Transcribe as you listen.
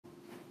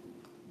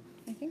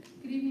think.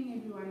 Good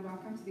evening, everyone.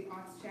 Welcome to the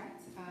Arts Chat,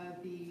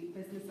 the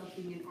business of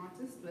being an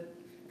artist, with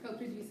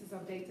co-producers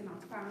of Data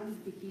Not Found,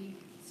 Vickie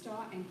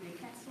Starr and Greg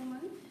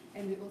Kastelman.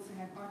 And we also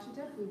have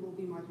Archita, who will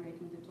be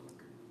moderating the talk.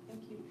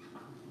 Thank you.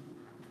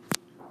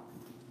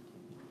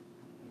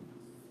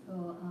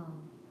 So,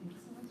 thank you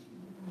so much for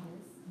doing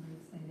this. I'm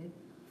very excited.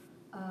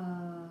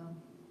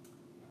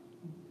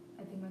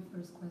 I think my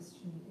first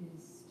question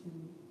is to,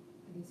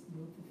 I guess,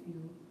 both of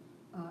you,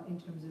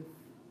 in terms of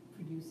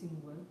producing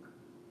work.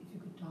 If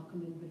you could talk a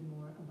little bit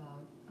more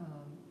about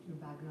your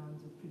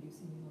backgrounds with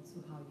producing and also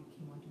how you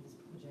came onto this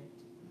project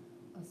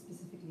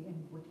specifically, and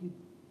what you,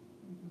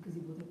 because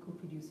you both are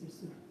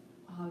co-producers, so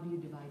how do you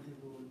divide your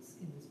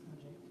roles in this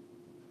project?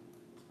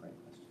 Great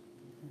question.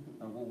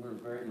 Well, we're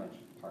very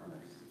much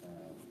partners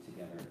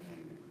together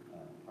in the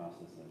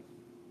process of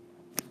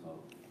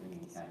both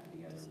bringing Kaki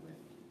together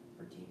with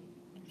her team.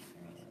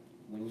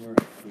 When you're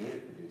a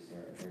creative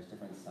producer, there's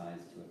different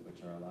sides to it,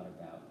 which are a lot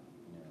about,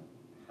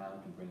 how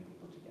to bring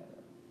people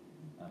together.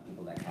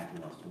 People that Kaki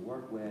wants to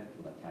work with,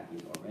 people that Kaki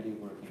is already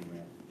working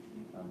with.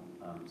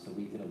 So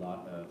we did a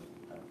lot of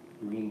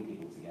bringing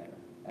people together.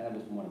 That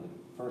was one of the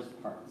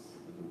first parts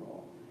of the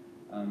role.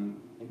 In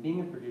being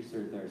a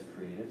producer, there's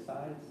creative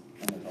sides,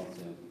 and there's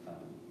also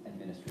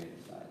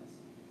administrative sides.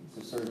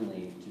 So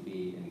certainly to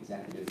be an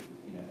executive,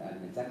 at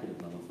an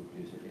executive level for a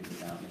producer is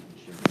about making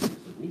sure that there's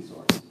a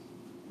resource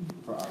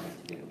for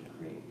artists to be able to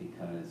create,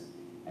 because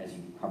as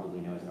you probably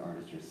know as an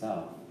artist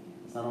yourself,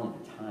 it's not only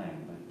the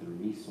time, but the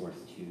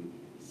resource to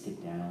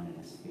sit down in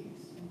a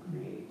space and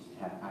create, to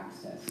have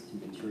access to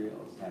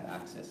materials, to have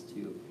access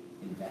to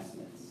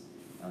investments.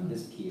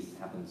 This piece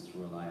happens to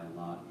rely a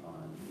lot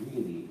on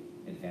really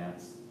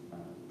advanced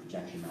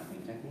projection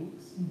mapping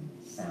techniques,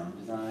 sound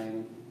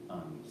design,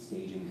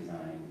 staging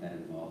design that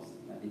involves,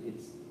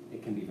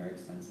 it can be very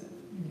expensive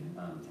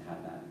to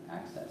have that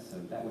access. So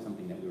that was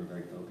something that we were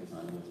very focused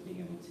on, was being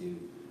able to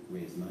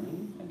raise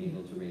money and be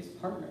able to raise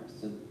partners.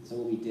 So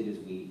what we did is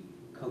we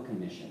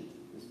co-commissioned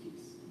this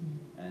piece.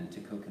 And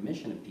to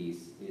co-commission a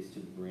piece is to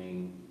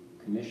bring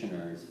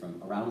commissioners from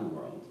around the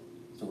world.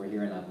 So we're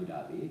here in Abu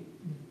Dhabi,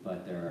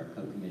 but there are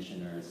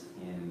co-commissioners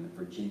in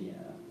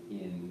Virginia,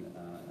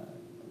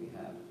 we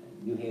have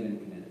New Haven,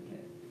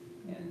 Connecticut,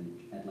 and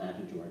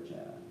Atlanta,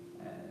 Georgia,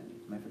 and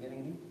am I forgetting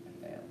any?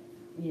 I am.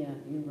 Yeah,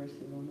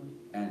 University of Illinois.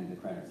 And the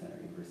Kreiner Center,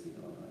 University of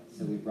Illinois.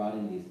 So we brought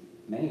in these,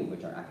 many of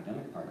which are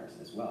academic partners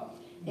as well.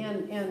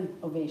 And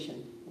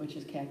Ovation, which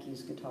is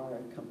Kaki's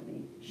guitar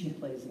company. She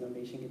plays an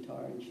Ovation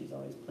guitar, and she's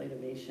always played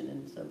Ovation,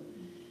 and so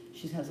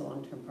she has a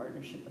long-term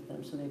partnership with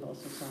them, so they've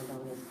also signed on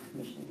as a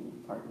commissioning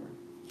partner.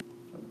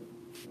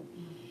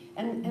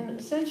 And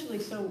essentially,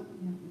 so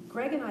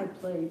Greg and I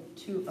play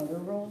two other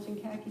roles in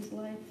Kaki's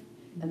life,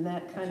 and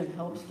that kind of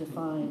helps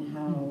define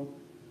how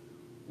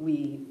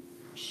we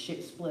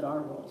split our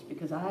roles,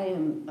 because I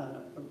am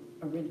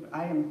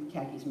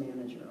Kaki's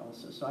manager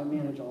also, so I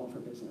manage all of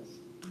her business,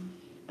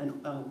 and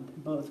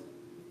both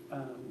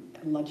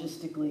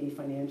logistically,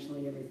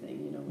 financially,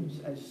 everything.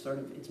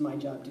 It's my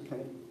job to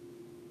kind of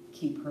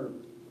keep her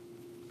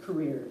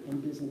career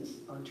and business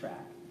on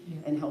track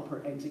and help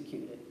her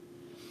execute it.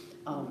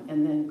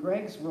 And then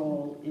Greg's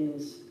role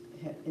is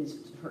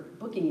her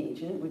booking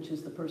agent, which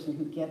is the person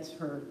who gets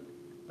her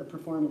the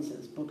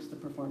performances, books the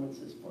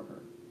performances for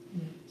her.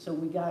 So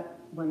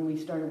when we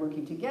started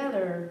working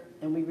together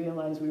and we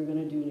realized we were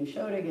going to do a new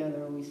show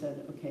together, we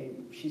said, okay,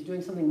 she's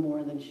doing something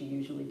more than she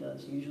usually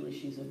does. Usually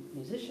she's a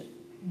musician.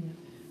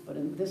 But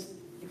in this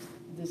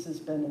has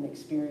been an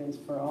experience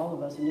for all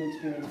of us, a new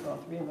experience for all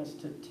three of us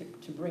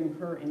to bring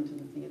her into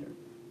the theater.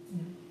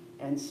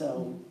 And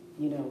so,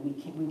 we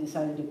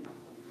decided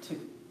to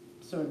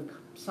sort of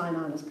sign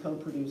on as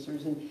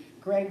co-producers, and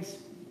Greg's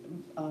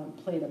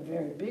played a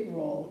very big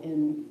role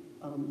in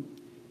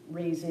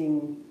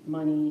raising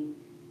money,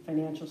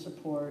 financial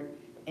support,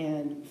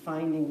 and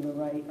finding the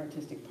right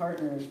artistic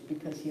partners,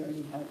 because he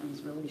already had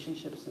these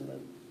relationships in the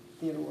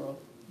theater world.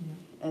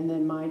 And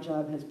then my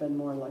job has been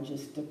more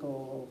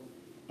logistical,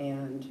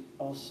 and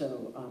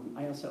also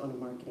I also own a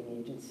marketing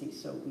agency,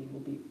 so we will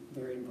be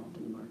very involved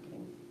in the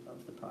marketing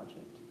of the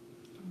project.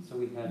 So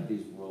we have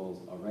these roles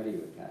already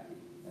with Kaki,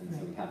 and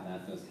so we have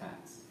those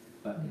hats.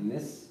 But in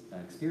this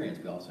experience,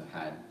 we also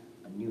had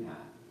a new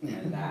hat,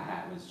 and that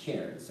hat was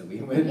shared, so we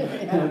would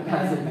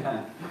pass it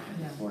back,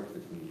 work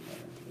between each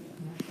other.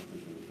 That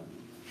was really fun.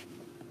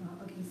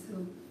 Okay, so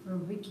for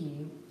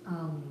Vickie,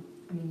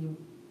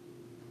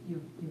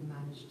 you've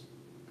managed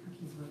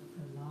Kaki's work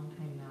for a long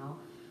time now,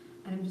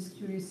 and I'm just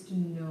curious to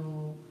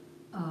know,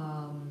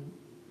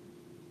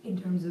 in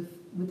terms of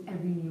with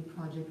every new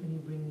project, when you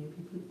bring new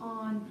people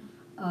on,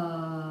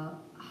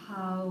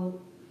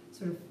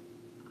 so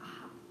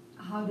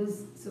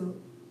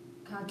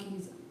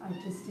Kaki's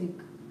artistic,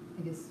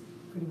 I guess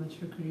pretty much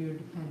her career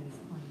depends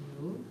on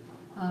you,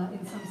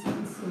 in some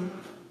sense. So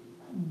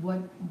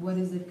what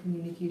is that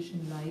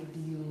communication like? Do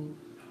you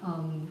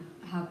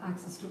have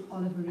access to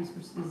all of her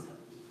resources?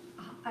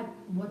 At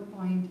what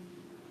point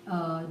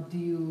do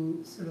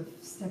you sort of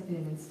step in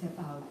and step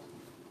out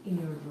in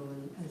your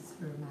role as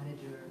her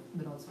manager,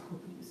 but also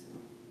co-producer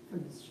for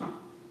this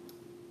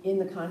In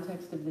the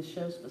context of this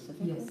show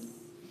specifically? Yes.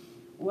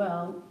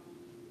 Well,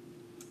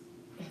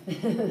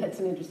 that's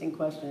an interesting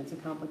question. It's a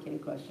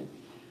complicated question.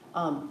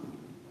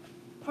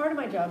 Part of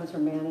my job as her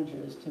manager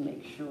is to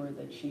make sure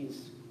that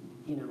she's,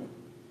 you know,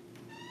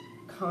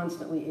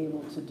 constantly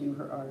able to do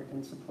her art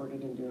and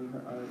supported in doing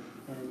her art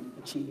and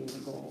achieving the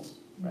goals,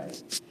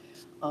 right?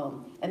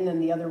 And then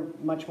the other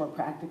much more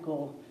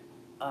practical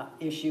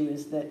issue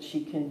is that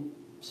she can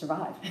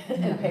survive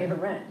and pay her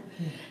rent.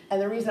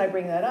 And the reason I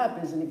bring that up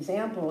as an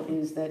example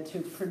is that to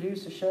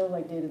produce a show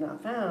like Data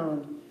Not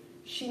Found,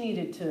 she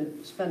needed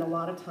to spend a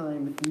lot of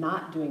time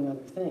not doing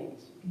other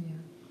things. Yeah.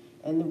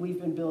 And we've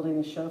been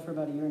building the show for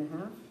about a year and a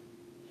half.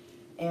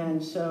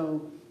 And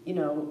so, you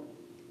know,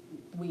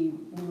 we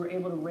were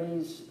able to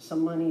raise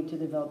some money to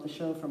develop the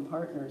show from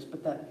partners,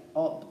 but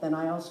then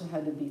I also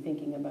had to be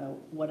thinking about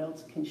what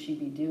else can she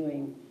be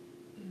doing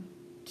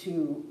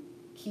to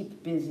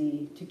keep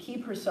busy, to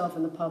keep herself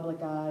in the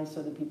public eye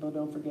so that people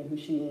don't forget who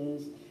she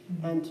is,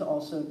 and to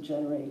also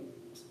generate,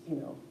 you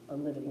know, a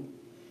living.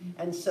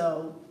 And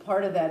so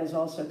part of that is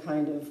also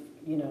kind of,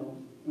 you know,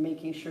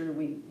 making sure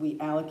we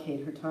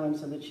allocate her time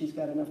so that she's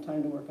got enough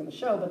time to work on the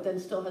show, but then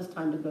still has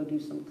time to go do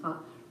some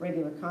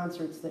regular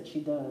concerts that she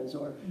does,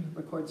 or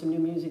record some new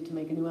music to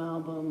make a new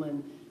album.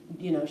 And,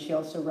 you know, she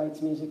also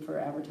writes music for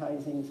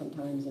advertising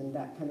sometimes and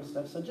that kind of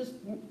stuff. So just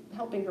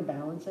helping her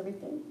balance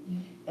everything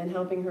and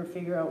helping her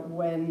figure out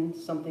when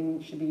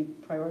something should be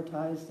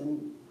prioritized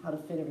and how to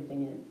fit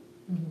everything in.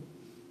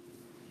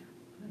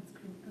 That's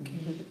great.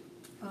 Okay.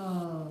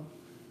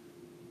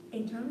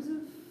 In terms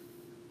of,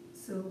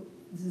 so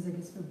this is, I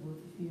guess, for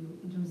both of you,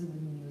 in terms of the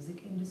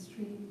music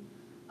industry,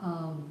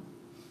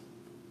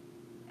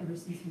 ever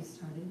since you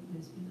started,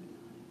 I'm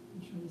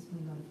sure there's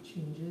been a lot of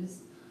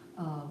changes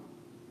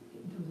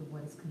in terms of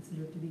what is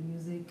considered to be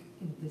music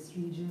in this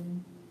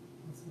region,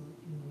 also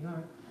in New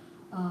York.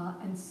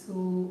 And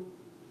so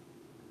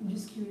I'm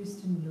just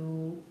curious to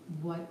know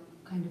what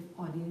kind of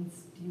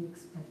audience do you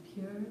expect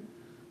here?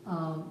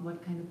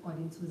 What kind of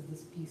audience was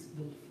this piece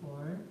built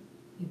for,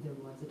 if there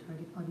was a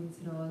target audience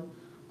at all?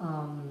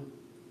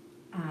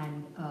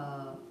 And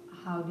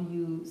how do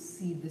you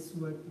see this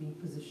work being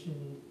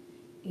positioned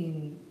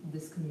in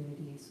this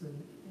community, so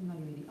in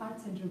NYUAD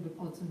Art Center, but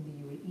also in the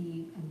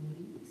UAE and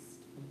Middle East?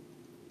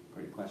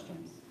 Great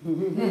questions. You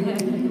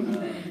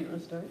want to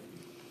start?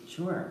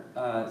 Sure.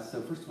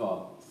 So first of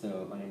all,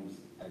 so my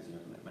name's, as you know,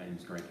 my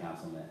name's Greg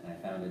Kastelman, and I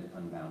founded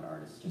Unbound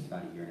Artists just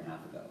about a year and a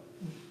half ago.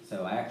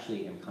 So I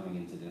actually am coming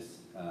into this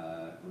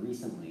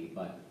recently,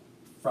 but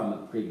from a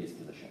previous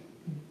position.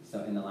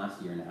 So in the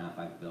last year and a half,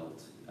 I've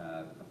built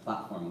a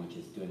platform which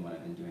is doing what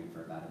I've been doing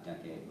for about a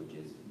decade, which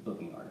is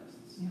booking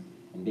artists. Yeah.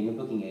 And being a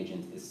booking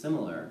agent is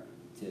similar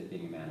to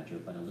being a manager,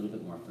 but a little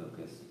bit more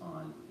focused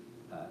on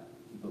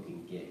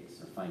booking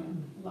gigs or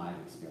finding live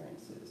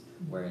experiences.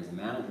 Whereas a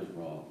manager's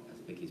role, as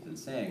Vickie's been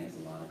saying, is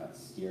a lot about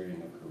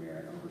steering a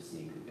career and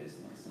overseeing the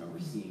business and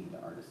overseeing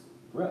the artist's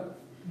growth.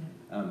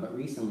 But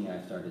recently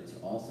I've started to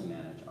also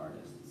manage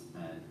artists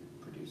and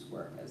produce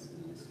work, as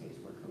in this case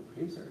we're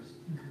co-producers.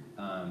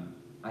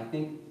 I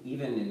think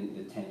even in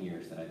the 10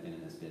 years that I've been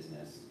in this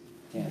business,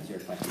 to answer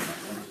your question about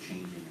what is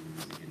changing in the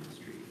music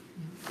industry,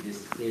 it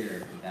is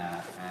clear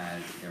that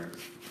as there,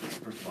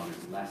 first of all,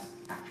 there's less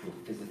actual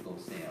physical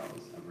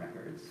sales of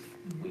records.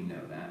 We know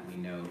that. We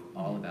know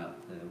all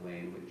about the way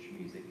in which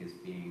music is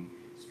being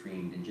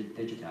streamed and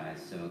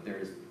digitized. So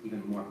there's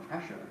even more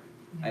pressure,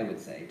 I would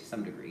say, to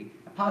some degree,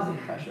 a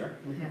positive pressure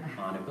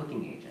on a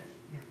booking agent.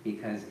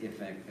 Because if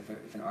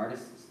an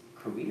artist's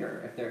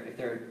career, if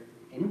their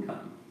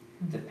income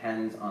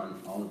depends on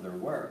all of their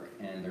work,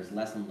 and there's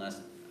less and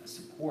less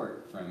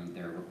support from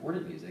their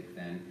recorded music,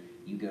 then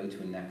you go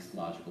to a next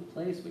logical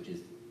place, which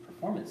is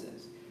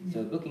performances.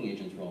 So a booking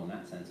agent's role in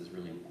that sense is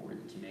really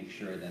important to make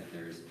sure that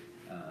there's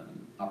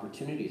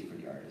opportunities for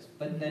the artist.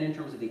 But then in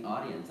terms of the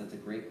audience, that's a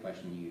great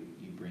question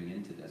you bring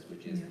into this,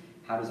 which is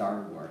how does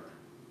our work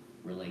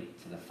relate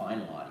to the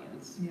final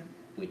audience,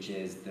 which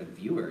is the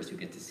viewers who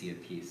get to see a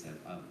piece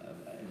of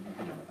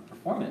a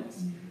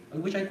performance,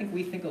 which I think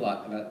we think a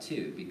lot about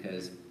too,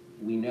 because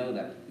we know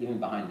that even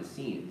behind the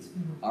scenes,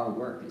 our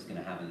work is going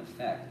to have an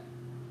effect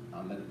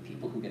on the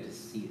people who get to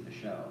see the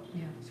show.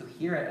 So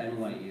here at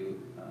NYU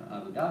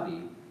Abu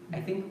Dhabi,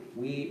 I think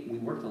we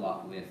worked a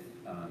lot with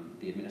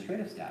the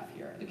administrative staff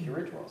here, the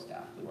curatorial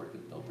staff. We worked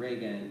with Bill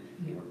Bragan,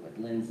 we worked with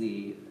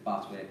Lindsay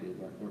Boswick, we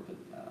worked with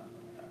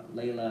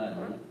Layla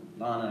and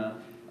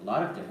Lana, a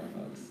lot of different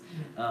folks.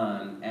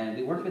 And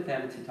we worked with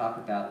them to talk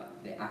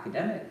about the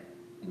academic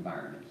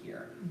environment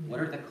here. What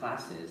are the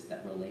classes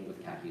that relate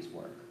with Kaki's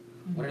work?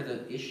 What are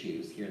the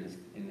issues here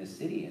in this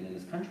city and in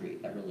this country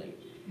that relate?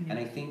 And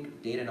I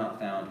think Data Not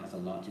Found has a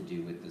lot to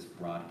do with this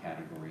broad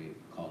category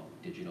called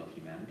digital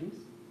humanities.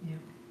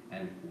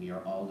 And we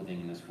are all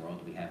living in this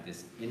world. We have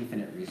this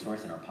infinite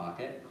resource in our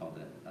pocket called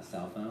a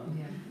cell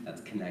phone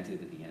that's connected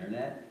to the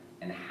internet.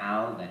 And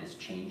how that is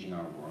changing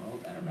our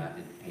world at a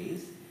rapid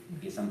pace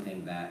is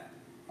something that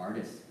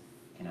artists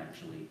can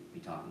actually be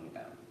talking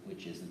about,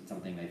 which is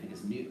something I think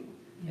is new.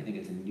 I think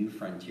it's a new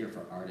frontier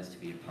for artists to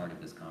be a part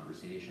of this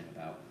conversation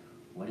about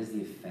what is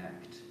the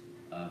effect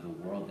of a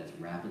world that's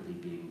rapidly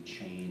being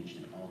changed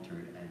and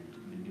altered and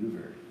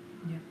maneuvered?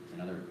 Yeah. It's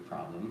another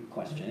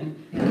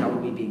question. Yeah. How are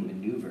we being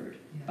maneuvered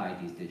Yeah. by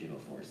these digital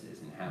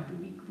forces, and how do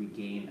we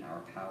regain our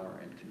power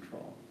and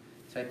control?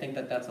 So I think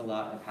that that's a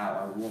lot of how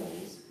our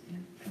roles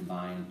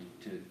combined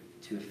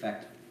to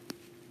affect,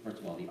 first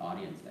of all, the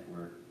audience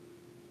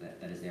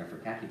that is there for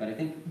Kaki. But I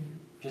think,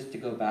 just to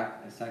go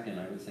back a second,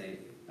 I would say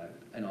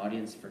an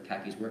audience for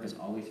Kaki's work is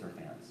always her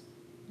fans.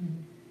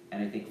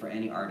 And I think for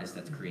any artist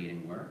that's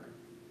creating work,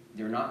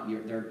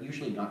 they're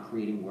usually not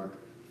creating work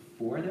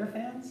for their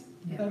fans,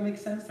 if that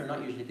makes sense. They're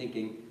not usually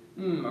thinking,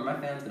 are my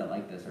fans going to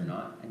like this or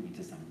not? And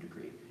to some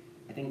degree.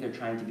 I think they're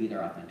trying to be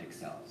their authentic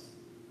selves.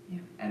 Yeah.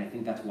 And I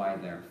think that's why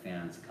their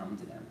fans come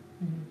to them.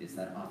 It's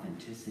that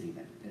authenticity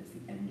that's the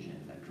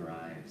engine that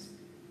drives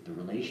the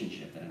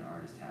relationship that an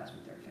artist has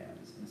with their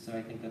fans. And so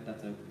I think that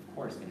that's, of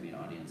course, going to be an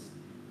audience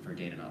for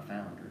Data Not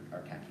Found or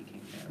Kaki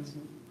King fans.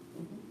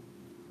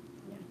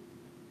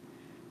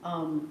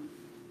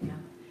 Yeah.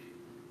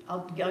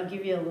 I'll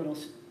give you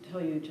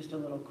tell you just a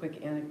little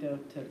quick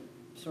anecdote to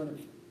sort of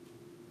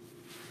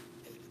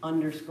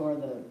underscore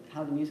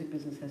how the music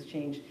business has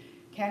changed.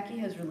 Kaki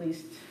has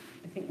released,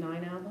 I think,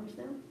 9 albums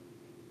now.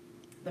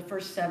 The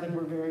first 7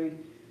 were very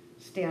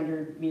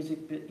standard music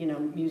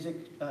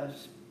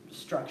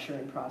structure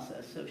and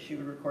process. So she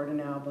would record an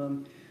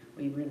album,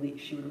 she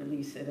would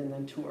release it, and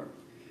then tour.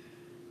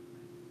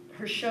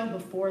 Her show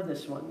before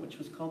this one, which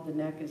was called The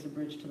Neck is a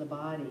Bridge to the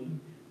Body,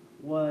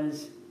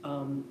 was,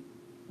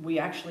 we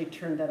actually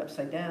turned that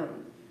upside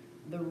down.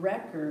 The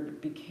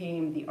record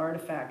became the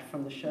artifact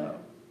from the show.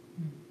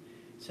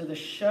 So the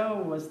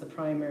show was the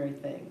primary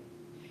thing.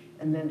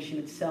 And then she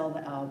would sell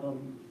the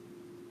album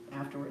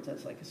afterwards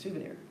as like a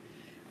souvenir.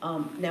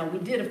 Now we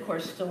did, of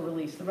course, still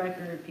release the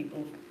record.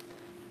 People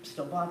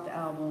still bought the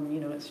album,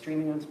 it's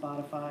streaming on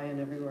Spotify and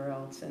everywhere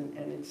else. And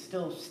it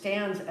still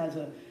stands as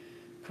a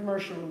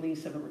commercial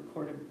release of a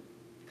recorded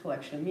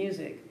collection of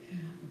music.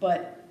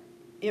 But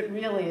it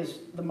really is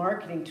the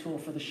marketing tool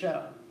for the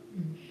show.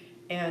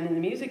 And in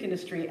the music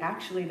industry,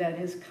 actually, that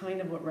is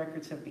kind of what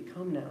records have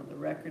become now. The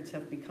records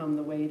have become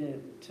the way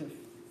to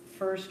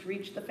first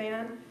reach the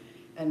fan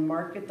and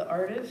market the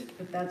artist,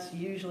 but that's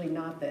usually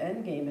not the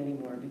end game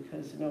anymore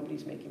because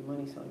nobody's making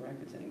money selling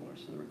records anymore.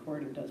 So the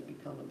recording does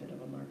become a bit of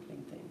a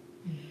marketing thing.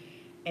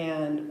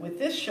 And with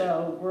this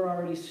show, we're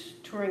already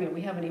touring it.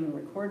 We haven't even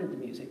recorded the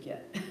music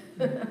yet.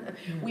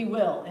 We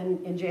will.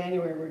 And in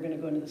January, we're going to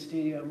go into the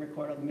studio and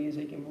record all the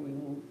music, and we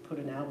will put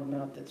an album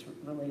out that's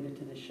related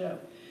to this show.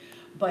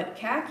 But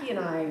Kaki and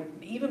I,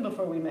 even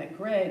before we met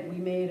Greg,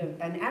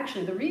 and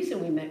actually the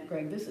reason we met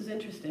Greg, this is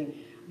interesting,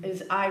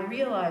 is I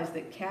realized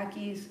that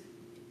Kaki's,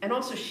 and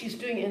also she's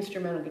doing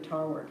instrumental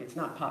guitar work, it's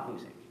not pop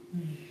music.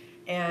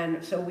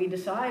 And so we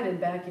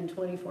decided back in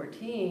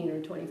 2014 or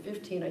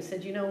 2015, I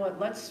said, you know what,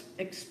 let's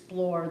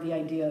explore the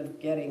idea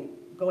of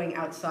going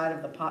outside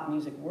of the pop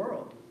music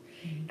world.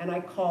 And I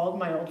called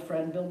my old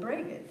friend Bill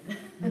Bragan.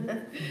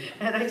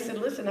 And I said,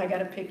 listen, I got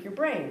to pick your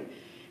brain.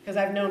 Because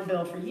I've known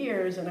Bill for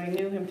years, and I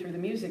knew him through the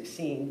music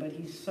scene, but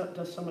he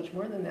does so much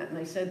more than that. And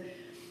I said,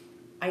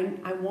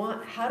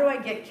 how do I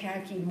get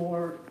Kaki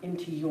more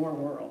into your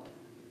world?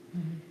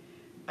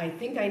 I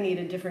think I need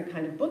a different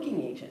kind of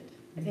booking agent.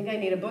 I think I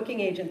need a booking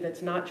agent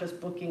that's not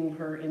just booking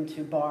her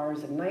into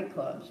bars and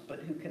nightclubs, but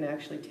who can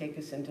actually take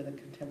us into the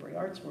contemporary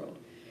arts world.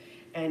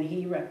 And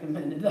he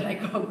recommended that I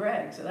call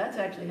Greg, so that's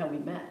actually how we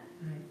met.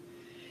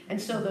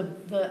 And so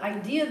the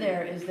idea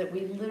there is that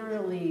we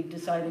literally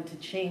decided to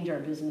change our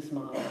business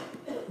model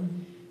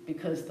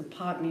because the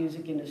pop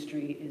music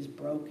industry is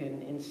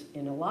broken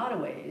in a lot of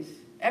ways.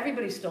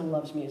 Everybody still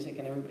loves music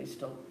and everybody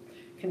still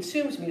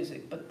consumes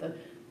music, but the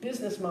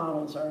business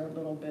models are a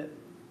little bit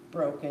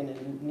broken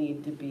and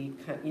need to be,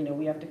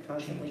 we have to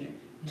constantly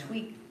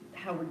tweak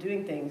how we're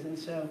doing things. And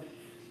so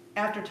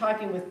after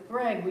talking with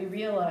Greg, we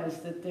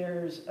realized that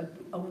there's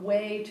a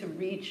way to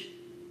reach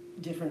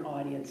different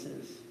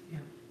audiences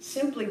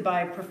simply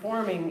by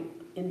performing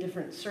in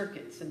different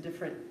circuits and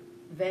different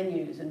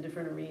venues and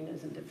different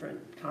arenas and different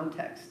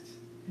contexts.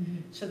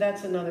 So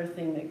that's another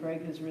thing that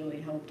Greg has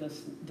really helped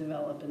us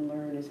develop and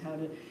learn, is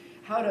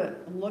how to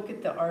look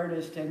at the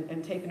artist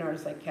and take an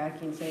artist like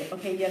Kaki and say,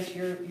 okay, yes,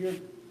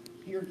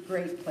 you're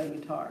great playing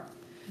guitar,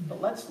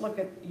 but let's look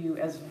at you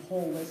as a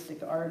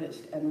holistic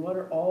artist, and what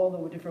are all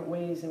the different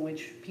ways in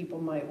which people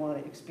might want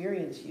to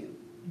experience you.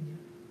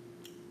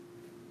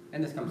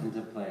 And this comes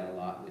into play a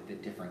lot with the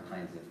different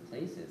kinds of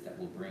places that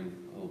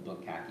will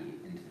book Kaki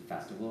into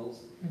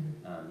festivals,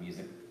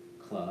 music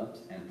clubs,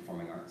 and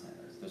performing arts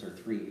centers. Those are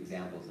 3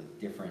 examples of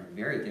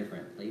very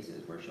different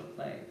places where she'll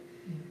play.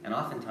 And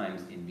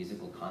oftentimes in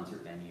musical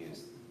concert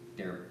venues,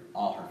 they're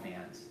all her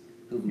fans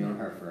who've known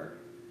her for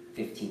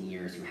 15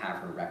 years, who have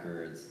her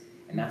records.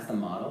 And that's the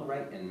model,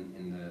 right,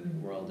 in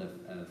the world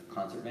of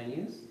concert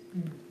venues.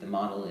 The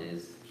model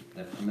is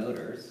the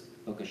promoters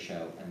book a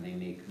show and they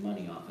make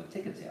money off of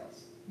ticket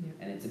sales.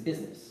 And it's a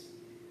business.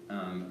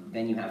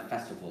 Then you have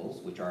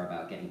festivals, which are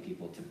about getting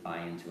people to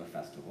buy into a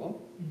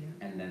festival,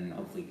 and then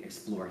hopefully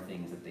explore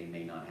things that they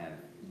may not have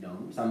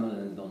known. Some of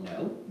them they'll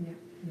know,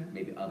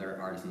 maybe other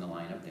artists in the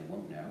lineup they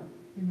won't know.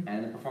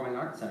 And the Performing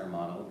Arts Center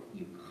model,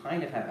 you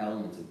kind of have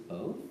elements of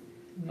both,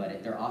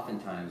 but they're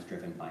oftentimes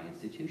driven by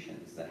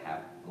institutions that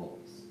have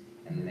goals.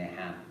 And then they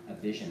have a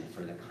vision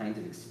for the kinds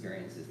of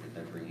experiences that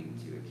they're bringing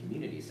to a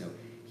community. So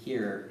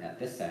here at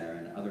this center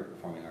and other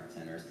performing arts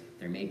centers,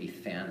 there may be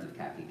fans of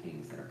Kaki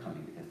Kings that are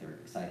coming because they're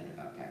excited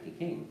about Kaki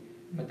King,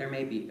 but there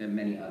may be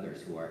many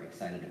others who are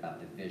excited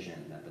about the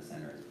vision that the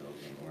center is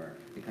building, or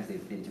because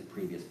they've been to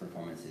previous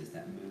performances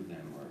that move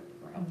them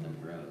or help them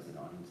grow as an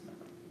audience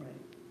member.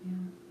 Right. Yeah,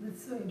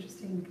 that's so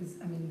interesting because,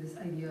 I mean, this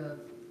idea of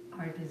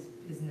art as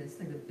business,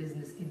 like the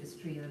business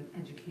industry and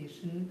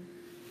education,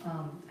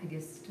 I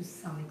guess to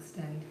some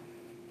extent,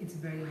 it's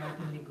very hard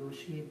to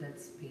negotiate that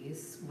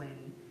space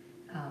when,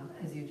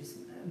 as you just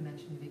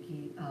mentioned,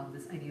 Vickie,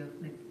 this idea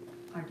of like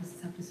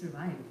artists have to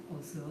survive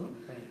also.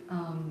 Right.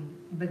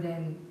 But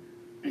then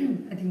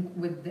I think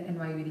with the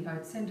NYUAD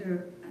Art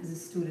Center, as a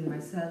student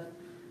myself,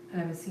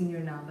 and I'm a senior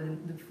now, but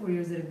in the 4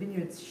 years that I've been here,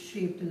 it's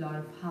shaped a lot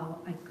of how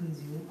I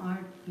consume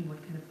art and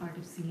what kind of art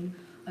I've seen.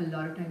 A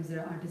lot of times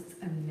there are artists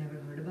I've never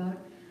heard about,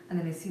 and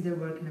then I see their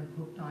work and I'm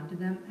hooked onto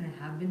them, and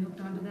I have been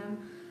hooked onto them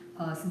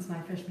since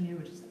my freshman year,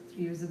 which is like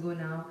 3 years ago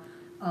now.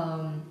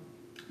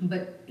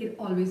 But it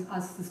always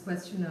asks this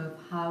question of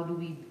how do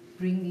we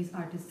bring these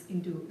artists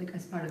into, like,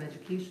 as part of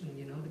education,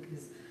 you know,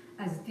 because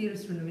as a theater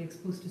student, we're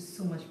exposed to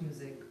so much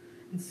music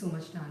and so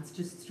much dance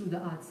just through the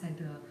art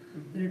center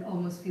that it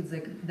almost feels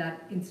like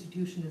that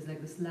institution is like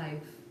this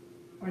live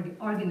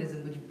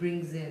organism which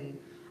brings in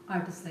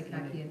artists like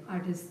Kaki and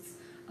artists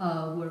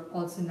who are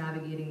also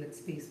navigating that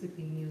space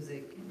between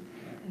music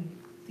and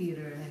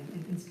theater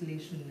and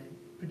installation and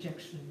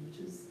projection, which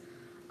is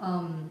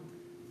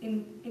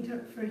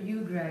for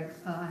you, Greg.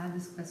 I had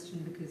this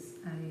question because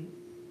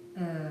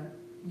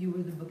you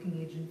were the booking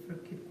agent for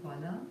Kid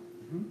Koala,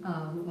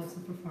 who also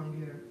performed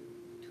here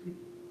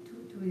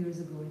two years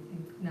ago, I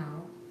think.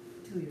 Now,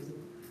 2 years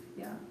ago,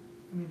 yeah,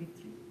 or maybe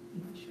 3.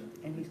 I'm not sure.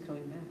 And he's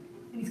coming back.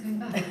 And he's coming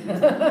back.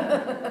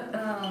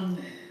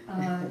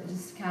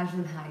 Just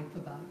casual hype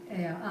about.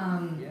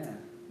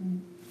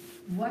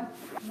 What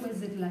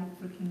was it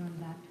like working on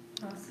that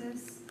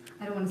process?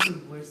 I don't want to say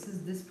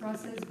versus this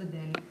process, but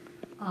then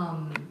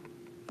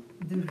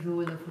the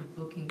role of a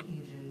booking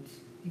agent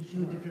in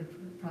two different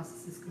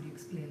processes. Could you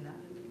explain that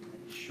a little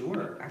bit?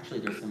 Sure. Actually,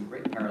 there's some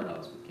great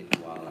parallels with Kid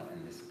Koala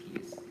and this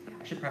piece.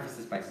 I should preface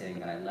this by saying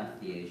that I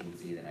left the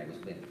agency that I was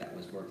with that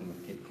was working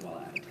with Kid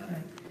Koala at the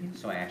time. Right,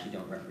 So I actually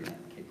don't represent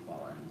Kid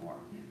Koala anymore.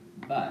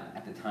 But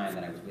at the time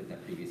that I was with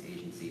that previous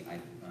agency, I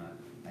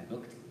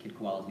booked Kid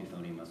Koala's new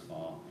phoneme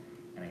Fall,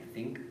 and I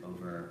think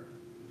over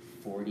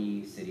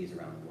 40 cities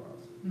around the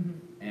world.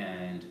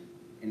 And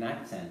in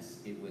that sense,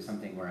 it was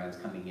something where I was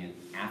coming in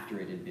after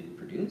it had been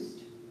produced,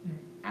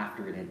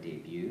 after it had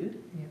debuted,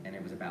 and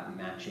it was about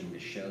matching the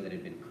show that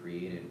had been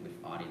created with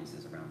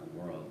audiences around the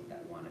world that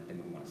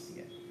would want to see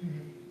it.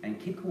 And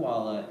Kid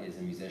Koala is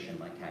a musician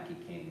like Kaki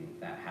King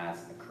that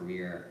has a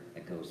career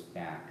that goes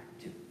back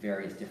to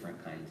various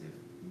different kinds of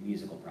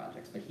musical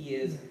projects, but he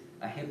is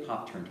a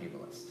hip-hop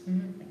turntablist.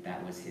 Like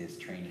that was his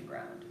training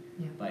ground.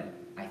 But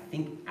I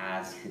think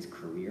as his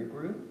career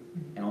grew,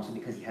 and also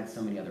because he had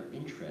so many other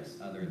interests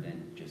other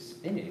than just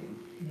spinning,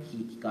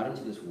 he got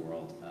into this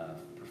world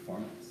of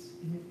performance.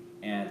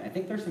 And I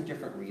think there's some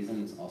different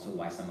reasons also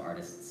why some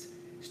artists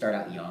start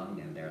out young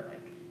and they're like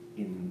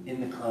in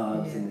the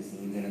clubs and the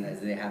scenes, and as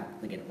they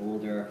get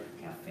older,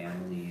 they have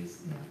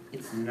families.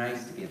 It's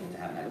nice to be able to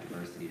have that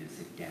diversity to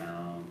sit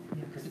down,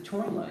 because the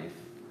touring life,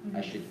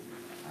 I should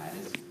add,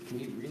 can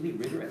be really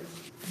rigorous.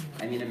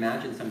 I mean,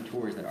 imagine some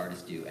tours that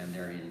artists do and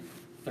they're in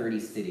 30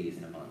 cities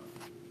in a month.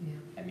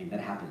 I mean,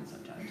 that happens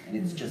sometimes, and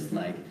it's just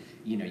like,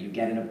 you know, you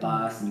get in a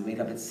bus and you wake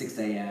up at 6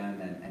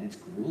 a.m. and it's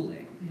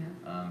grueling,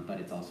 but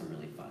it's also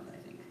really fun, I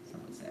think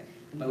some would say.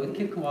 But with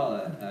Kid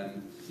Koala,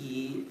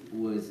 he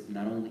was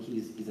not only,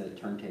 he's a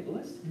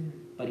turntablist,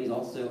 but he's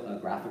also a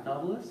graphic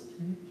novelist,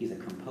 he's a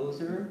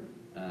composer,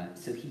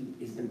 so he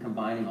has been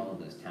combining all of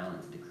those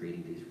talents into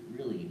creating these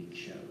really unique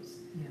shows.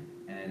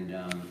 And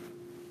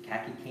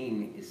Kaki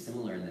King is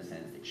similar in the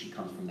sense that she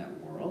comes from that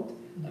world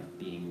of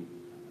being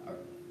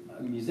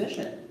a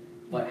musician,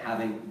 but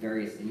having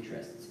various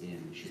interests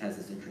she has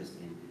this interest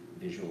in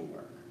visual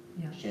work.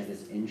 She has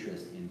this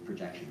interest in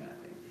projection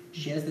mapping.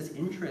 She has this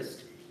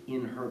interest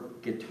in her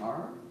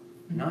guitar,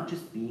 not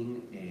just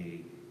being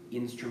an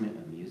instrument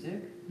of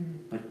music,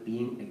 but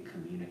being a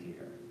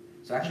communicator.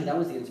 So actually that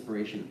was the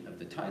inspiration of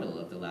the title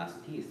of the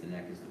last piece, The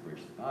Neck is the Bridge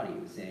to the Body.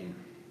 It was saying,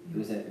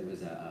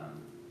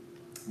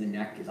 the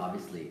neck is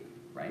obviously,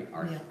 right,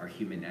 our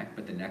human neck,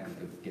 but the neck of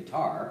the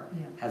guitar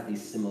has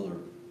these similar,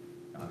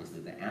 obviously,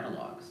 the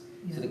analogs.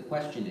 So the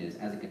question is,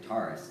 as a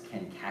guitarist,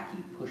 can Kaki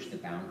push the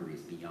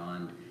boundaries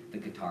beyond the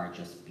guitar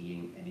just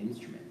being an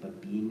instrument,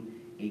 but being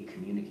a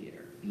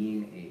communicator,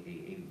 being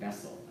a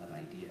vessel of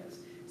ideas?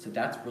 So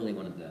that's really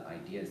one of the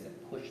ideas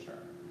that pushed her.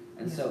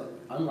 And so,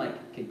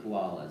 unlike Kid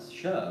Koala's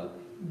show,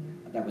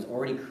 that was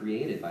already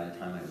created by the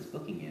time I was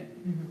booking it,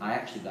 I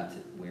actually got to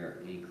wear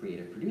a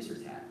creative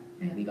producer's hat.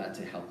 And we got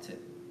to help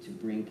to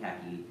bring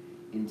Kaki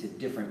into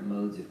different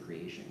modes of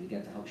creation. We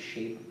got to help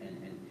shape, and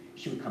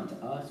she would come to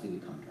us, we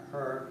would come to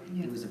her.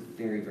 Yeah. It was a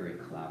very, very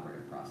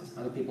collaborative process.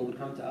 Other people would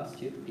come to us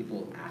too.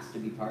 People asked to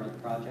be part of the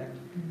project.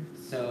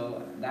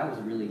 So that was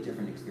a really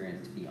different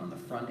experience to be on the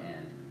front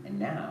end. And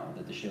now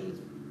that the show is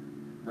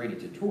ready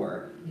to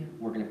tour,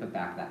 we're going to put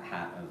back that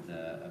hat of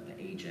the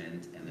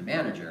agent and the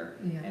manager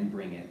and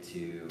bring it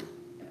to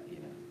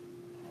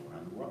all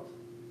around the world.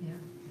 Yeah.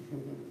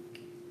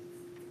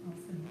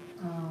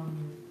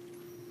 Awesome.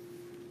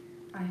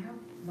 I have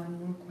one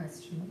more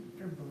question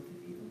for both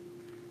of you,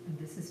 and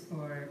this is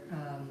for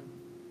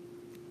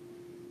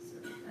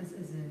as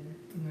an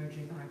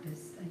emerging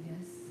artist, I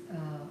guess.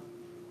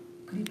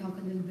 Could you talk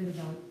a little bit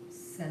about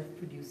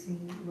self-producing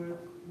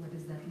work? What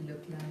does that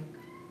look like,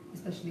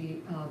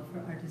 especially for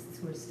artists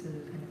who are still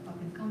kind of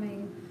up and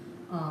coming?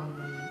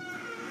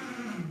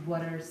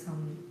 What are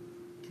some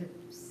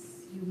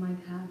tips you might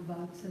have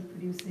about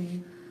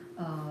self-producing?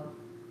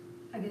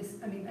 I guess,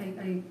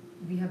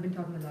 we have been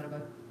talking a lot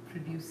about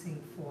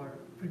producing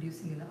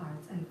in the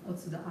arts, and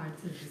also the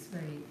arts is this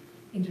very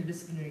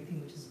interdisciplinary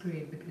thing, which is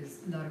great because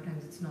a lot of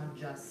times it's not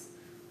just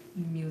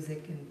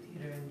music and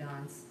theater and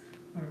dance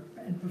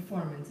and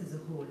performance as a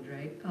whole,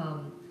 right?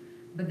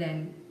 But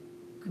then,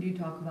 could you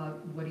talk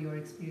about what your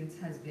experience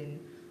has been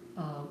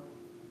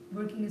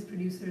working as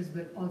producers,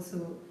 but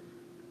also,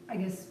 I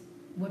guess,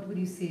 what would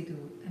you say to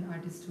an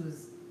artist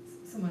who's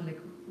someone like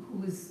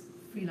who is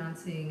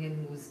freelancing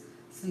and who's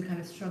still kind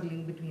of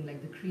struggling between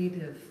like the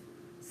creative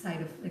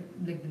side of like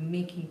the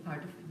making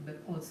part of it,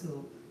 but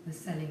also the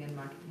selling and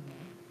marketing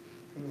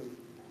of it?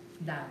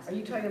 That. Are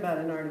you talking about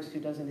an artist who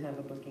doesn't have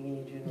a booking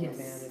agent or a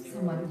manager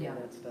or any of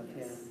that stuff?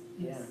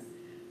 Yes.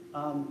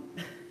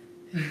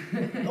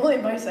 The only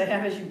advice I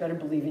have is you better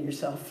believe in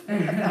yourself,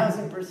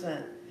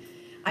 1,000%.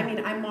 I mean,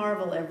 I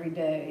marvel every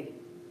day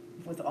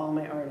with all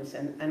my artists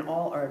and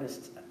all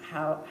artists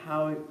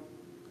how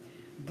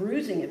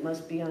bruising it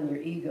must be on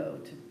your ego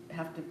to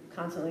have to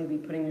constantly be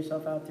putting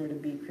yourself out there to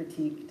be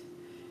critiqued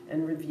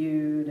and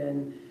reviewed,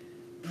 and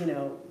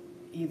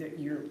either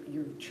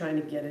you're trying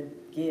to get a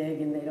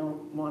gig and they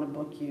don't want to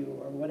book you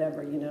or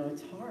whatever.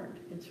 It's hard.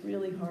 It's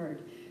really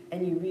hard,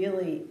 and you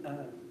really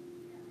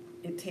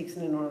it takes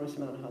an enormous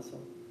amount of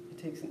hustle.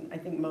 I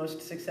think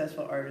most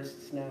successful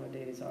artists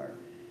nowadays are.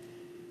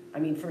 I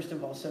mean, first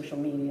of all, social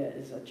media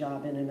is a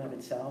job in and of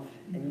itself,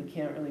 and you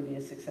can't really be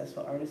a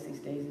successful artist these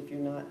days if you're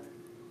not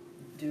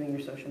doing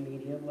your social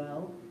media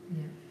well.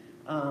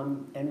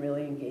 And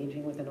really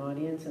engaging with an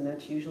audience, and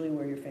that's usually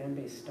where your fan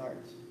base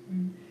starts.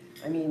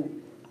 I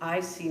mean,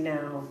 I see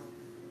now,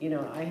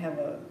 I have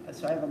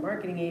a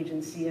marketing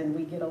agency, and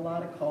we get a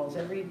lot of calls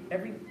every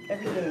day.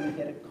 We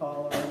get a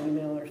call or an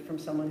email or from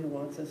someone who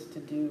wants us to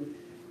do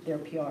their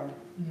PR.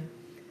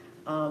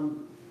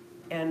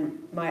 And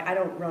I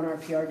don't run our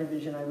PR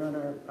division, I run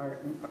our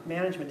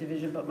management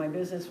division, but my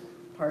business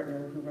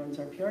partner who runs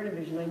our PR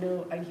division,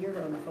 I hear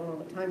her on the phone all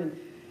the time, and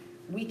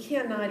we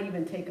cannot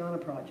even take on a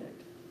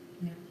project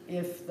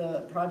if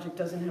the project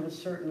doesn't have a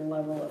certain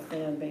level of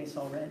fan base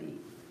already.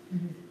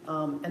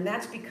 And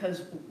that's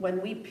because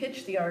when we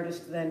pitch the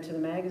artist then to the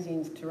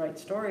magazines to write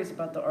stories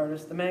about the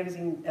artist, the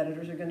magazine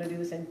editors are going to do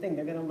the same thing.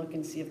 They're going to look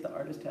and see if the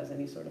artist has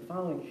any sort of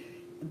following.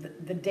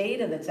 The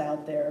data that's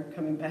out there,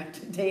 coming back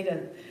to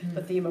data,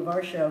 the theme of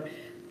our show,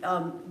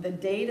 the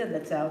data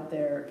that's out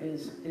there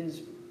is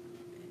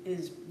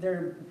there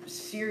are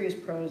serious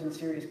pros and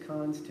serious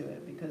cons to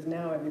it, because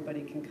now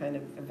everybody can kind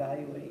of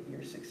evaluate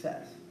your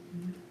success.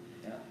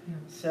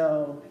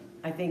 So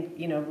I think,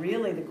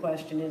 really the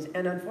question is,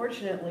 and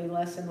unfortunately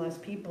less and less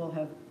people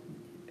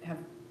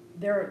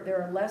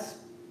there are less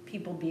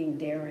people being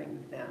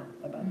daring now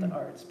about the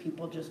arts.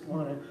 People just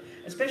want to,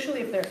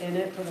 especially if they're in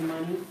it for the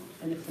money,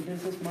 and if the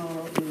business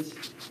model is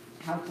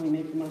how can we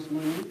make the most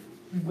money,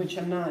 which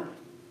I'm not,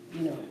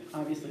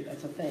 obviously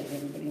that's a thing,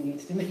 everybody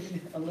needs to make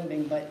a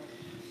living, but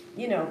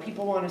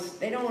people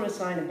they don't want to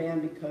sign a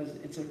band because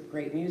it's a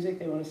great music,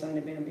 they want to sign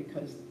a band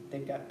because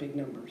they've got big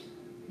numbers,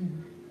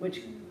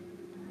 which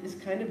is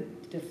kind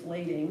of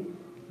deflating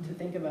to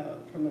think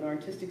about from an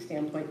artistic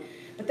standpoint.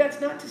 But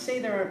that's not to say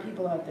there aren't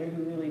people out there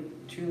who really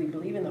truly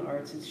believe in the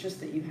arts. It's just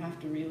that you have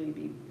to really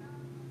be,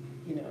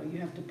 you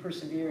have to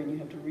persevere, and you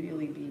have to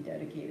really be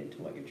dedicated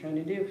to what you're trying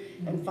to do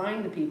and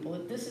find the people.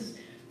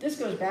 This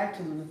goes back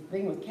to the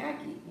thing with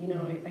Kaki.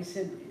 I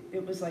said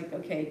it was like,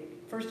 okay,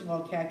 first of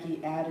all,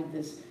 Kaki added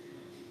this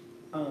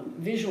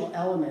visual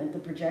element, the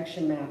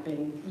projection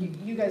mapping.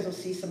 You guys will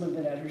see some of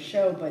it at her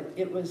show, but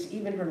it was,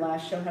 even her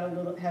last show had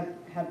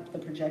the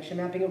projection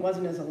mapping. It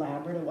wasn't as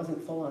elaborate, it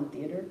wasn't full on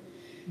theater.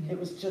 It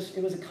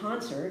was a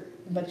concert,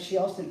 but she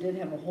also did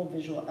have a whole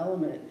visual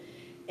element.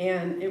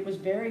 And it was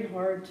very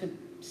hard to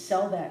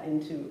sell that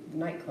into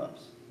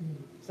nightclubs.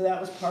 So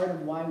that was part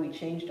of why we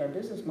changed our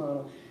business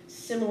model.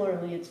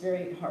 Similarly, it's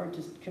very hard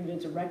to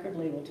convince a record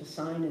label to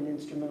sign an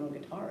instrumental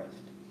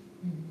guitarist.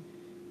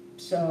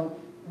 So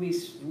we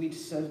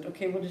said,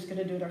 okay, we're just going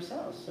to do it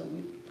ourselves. So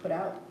we put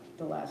out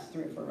the last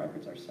 3 or 4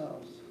 records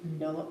ourselves.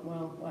 No,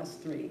 well,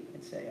 last 3,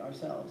 I'd say,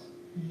 ourselves.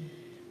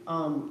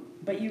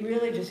 But you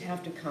really just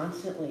have to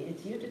constantly,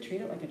 you have to treat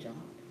it like a job.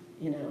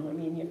 You know, I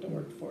mean, you have to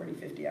work 40,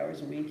 50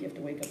 hours a week. You have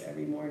to wake up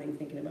every morning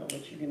thinking about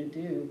what you're going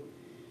to do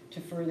to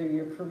further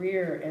your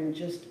career, and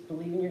just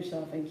believe in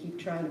yourself and keep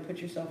trying to put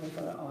yourself in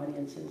front of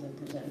audiences and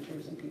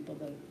presenters and people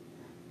that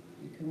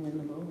you can win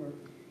them over.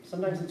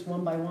 Sometimes it's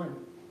one by one.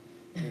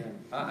 Yeah,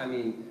 I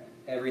mean,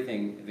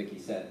 everything Vickie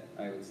said,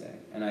 I would say.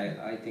 And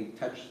I think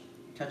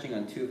touching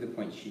on 2 of the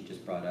points she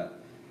just brought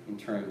up in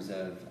terms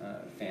of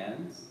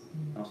fans,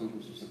 also in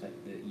terms of just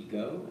like the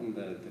ego and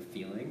the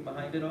feeling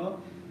behind it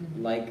all.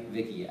 Like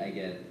Vickie, I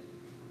get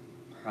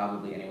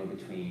probably anywhere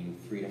between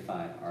 3 to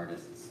 5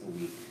 artists a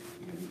week,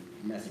 you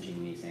know, messaging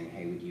me saying,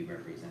 hey, would you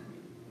represent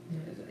me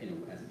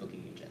as a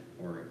booking agent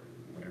or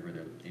whatever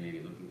they may be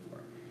looking for.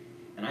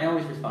 And I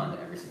always respond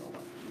to every single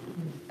one.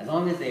 As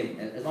long as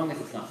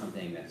it's not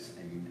something that's,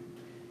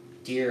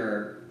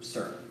 dear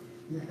sir,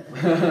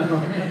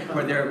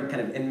 where they're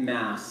kind of en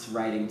masse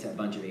writing to a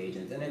bunch of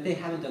agents, and if they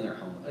haven't done their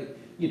homework, like,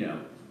 you know,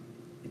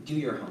 do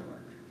your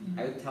homework.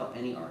 I would tell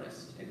any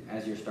artist,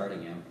 as you're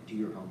starting out, do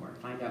your homework.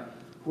 Find out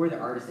who are the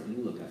artists that you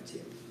look up to,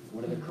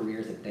 what are the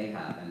careers that they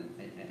have,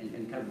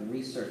 and kind of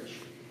research.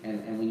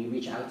 And when you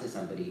reach out to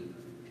somebody,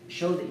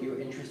 show that you're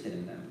interested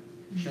in them,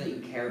 show that you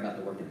care about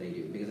the work that they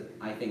do, because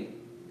I think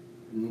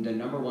the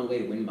 #1 way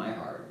to win my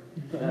heart,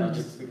 and I'll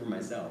just speak for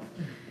myself,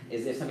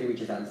 is if somebody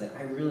reaches out and says,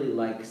 I really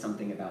like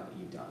something about what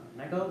you've done.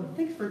 And I go,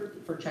 thanks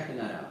for checking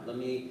that out. Let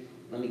me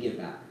give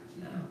back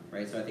now,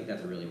 right? So I think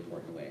that's a really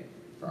important way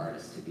for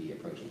artists to be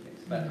approaching things.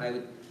 But I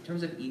would, in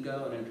terms of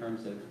ego and in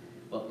terms of,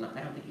 well,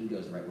 I don't think ego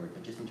is the right word,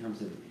 but just in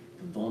terms of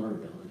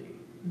vulnerability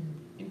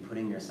in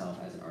putting yourself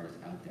as an artist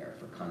out there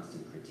for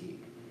constant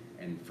critique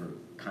and for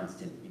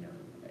constant, you know,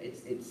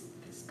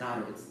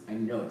 I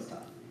know it's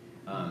tough.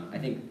 I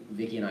think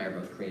Vickie and I are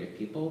both creative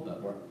people,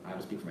 but I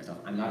will speak for myself.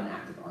 I'm not an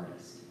active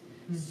artist.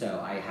 So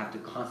I have to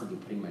constantly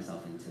be putting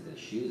myself into the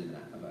shoes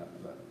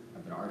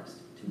of an artist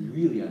to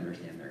really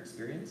understand their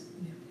experience.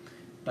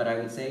 But I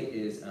would say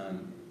is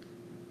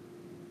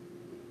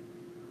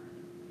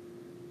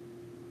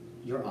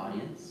your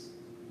audience,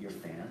 your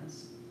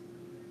fans,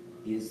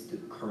 is the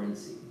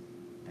currency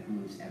that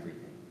moves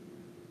everything.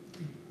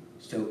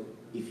 So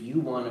if you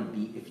want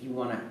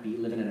to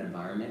live in an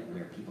environment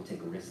where people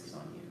take risks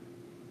on you,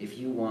 if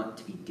you want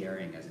to be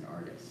daring as an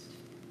artist,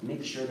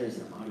 make sure there's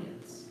an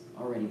audience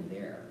already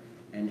there.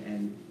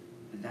 And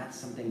that's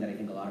something that I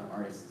think a lot of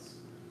artists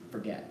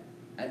forget,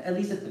 at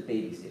least at the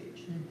baby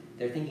stage.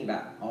 They're thinking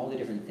about all the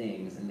different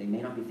things, and they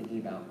may not be thinking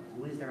about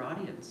who is their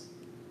audience,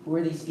 who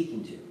are they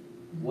speaking to,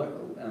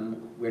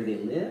 where do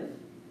they live,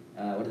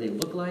 what do they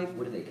look like,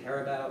 what do they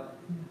care about.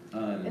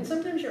 And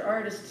sometimes your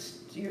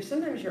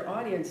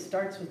audience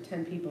starts with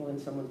 10 people in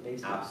someone's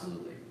basement.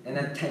 Absolutely, and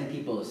that 10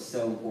 people is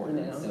so important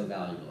and so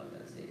valuable at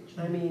that stage.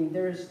 I mean,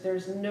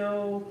 there's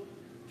no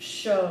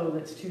show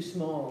that's too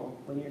small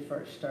when you're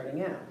first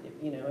starting out.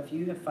 You know, if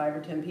you have 5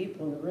 or 10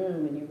 people in the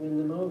room and you win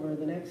them over,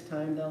 the next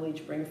time they'll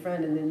each bring a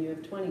friend, and then you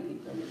have 20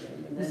 people in the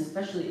room. And then,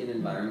 especially in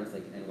environments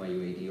like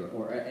NYUAD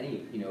or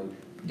any, you know,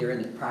 they're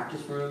in the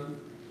practice room,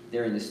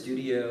 they're in the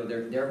studio,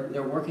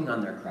 they're working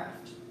on their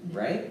craft,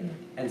 right?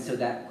 And so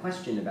that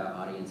question about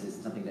audience is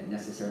something that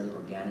necessarily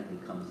organically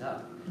comes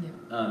up.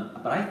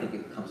 But I think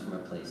it comes from a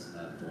place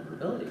of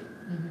vulnerability.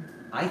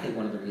 I think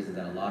one of the reasons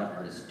that a lot of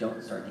artists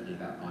don't start thinking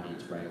about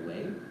audience right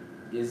away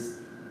is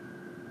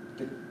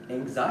the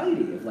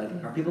anxiety of like,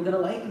 are people going to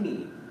like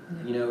me?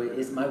 You know,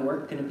 is my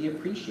work going to be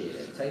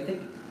appreciated? So I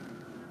think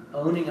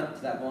owning up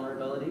to that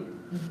vulnerability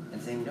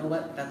and saying, you know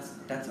what,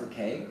 that's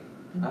okay.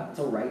 It's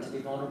all right to be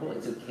vulnerable.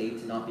 It's okay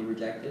to not be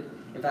rejected.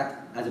 In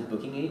fact, as a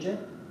booking agent,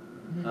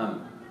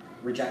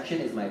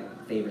 rejection is my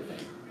favorite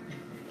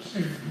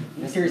thing.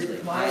 No, seriously,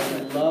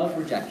 I love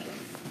rejection.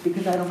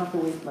 Because I don't have to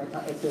waste my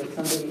time. So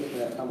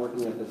if I'm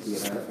working at the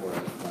theater or at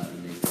a club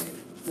and they say,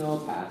 no,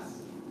 pass.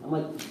 I'm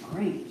like,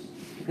 great.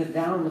 Because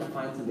now I'm going to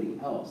find somebody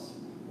else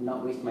and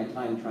not waste my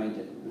time trying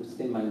to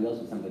spin my wheels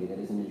with somebody that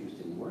isn't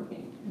interested in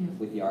working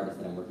with the artist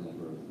that I'm working with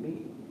or with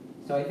me.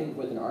 So I think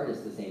with an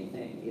artist, the same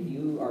thing. If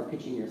you are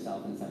pitching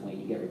yourself in some way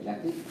and you get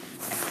rejected,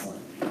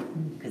 excellent.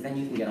 Because then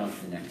you can get on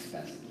to the next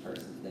best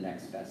person, the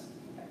next best.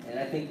 And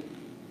I think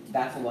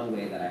that's one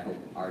way that I hope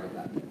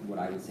what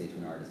I would say to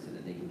an artist is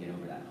that they can get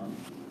over that hump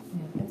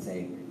and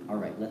say, all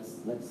right, let's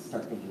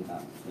start thinking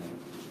about,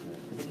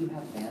 because if you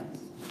have fans,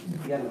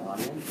 if you have an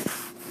audience,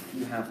 if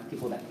you have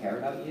people that care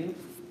about you,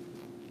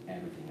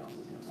 everything else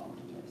is going to fall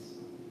into place.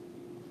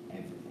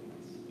 Everything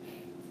else.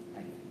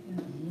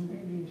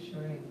 Very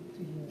reassuring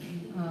to hear.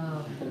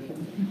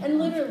 and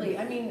literally,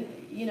 I mean,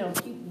 you know,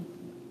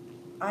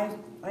 I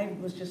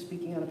was just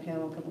speaking on a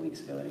panel a couple weeks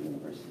ago at a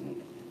university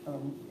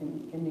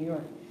in New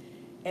York.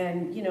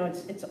 And you know,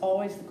 it's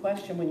always the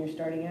question when you're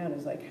starting out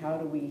is like, how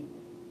do we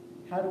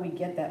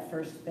get that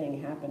first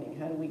thing happening?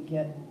 How do we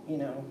get, you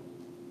know?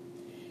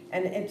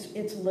 And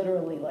it's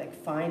literally like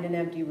find an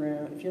empty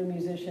room. If you're a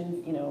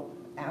musician, you know,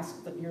 ask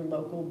your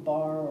local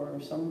bar or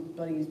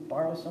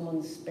borrow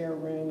someone's spare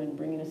room and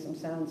bring in some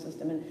sound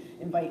system and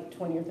invite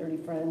 20 or 30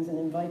 friends and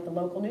invite the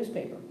local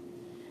newspaper,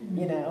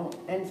 you know?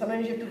 And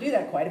sometimes you have to do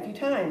that quite a few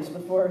times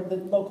before the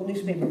local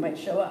newspaper might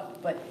show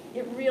up. But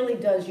it really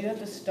does, you have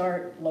to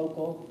start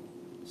local,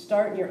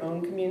 start in your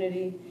own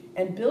community,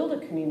 and build a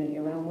community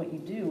around what you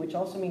do, which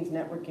also means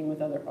networking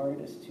with other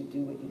artists who do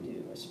what you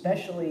do,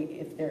 especially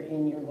if they're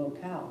in your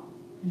locale.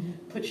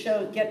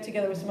 Get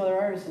together with some other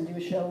artists and do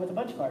a show with a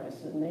bunch of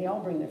artists, and they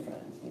all bring their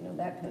friends, you know,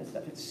 that kind of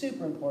stuff. It's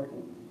super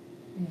important.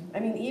 I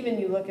mean, even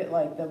you look at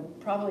like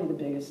probably the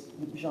biggest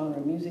genre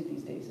of music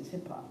these days is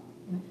hip hop.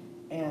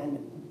 And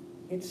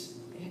it's,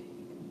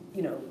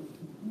 you know,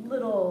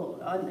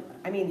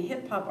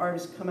 hip hop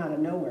artists come out of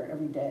nowhere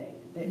every day.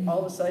 All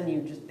of a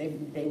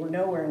sudden they were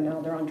nowhere and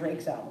now they're on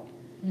Drake's album.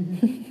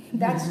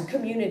 That's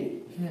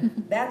community.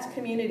 That's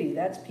community.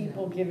 That's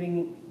people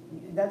giving,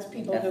 that's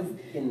people who've...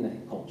 In the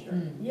culture.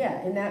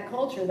 Yeah, in that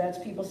culture, that's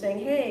people saying,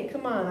 hey,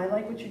 come on, I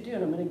like what you're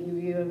doing. I'm going to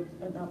give you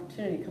an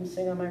opportunity to come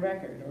sing on my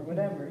record or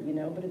whatever, you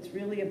know. But it's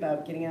really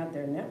about getting out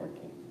there and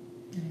networking.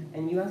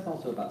 And you asked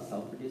also about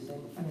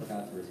self-producing. I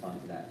forgot to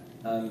respond to that.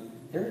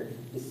 There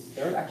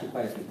are actually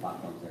quite a few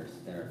platforms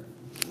that are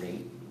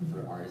great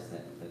for artists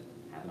that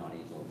have an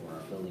audience or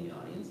are building an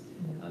audience.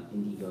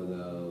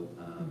 Indiegogo,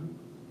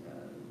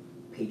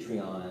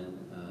 Patreon,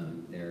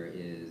 there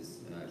is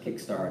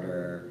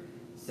Kickstarter.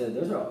 So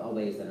those are all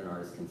ways that an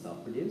artist can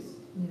self-produce.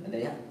 And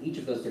each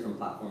of those different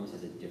platforms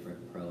has a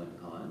different pro and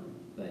con.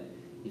 But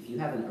if you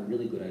have a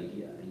really good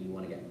idea and you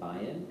want to get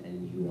buy-in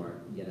and you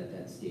aren't yet at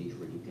that stage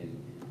where you can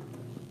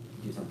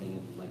do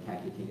something like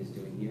Kaki King is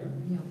doing here,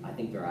 I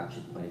think there are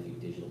actually quite a few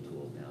digital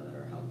tools now that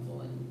are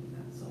helpful in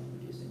that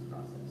self-producing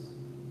process.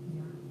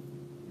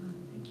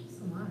 Thank you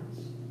so much.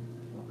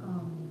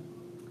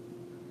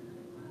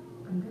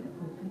 I'm going to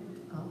open it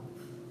up.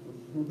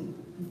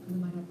 People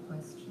might have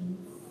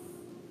questions,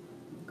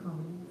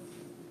 comments.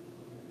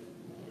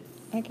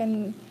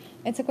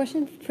 It's a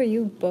question for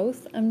you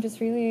both. I'm just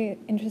really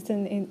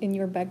interested in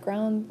your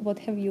background. What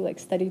have you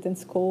studied in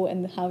school,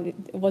 and how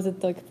was it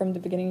from the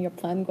beginning your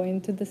plan going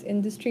into this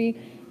industry?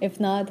 If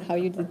not, how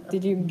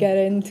did you get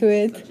into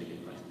it? Such a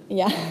good question.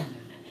 Yeah,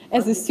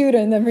 as a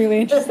student, I'm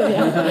really interested.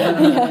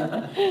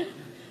 Yeah.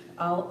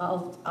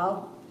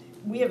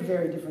 We have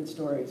very different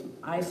stories.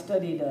 I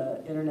studied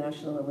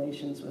international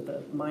relations with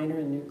a minor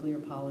in nuclear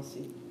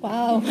policy.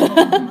 Wow.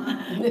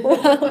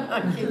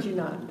 I kid you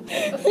not.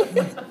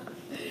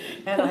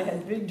 And I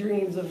had big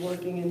dreams of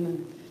working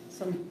in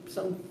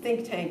some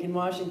think tank in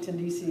Washington,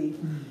 D.C.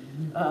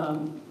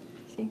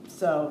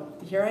 So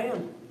here I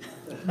am.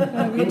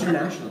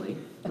 Internationally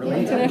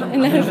related.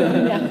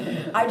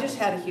 Yeah. I just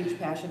had a huge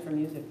passion for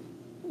music.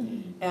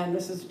 And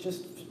this is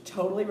just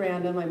totally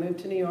random. I moved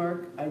to New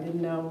York. I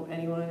didn't know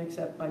anyone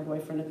except my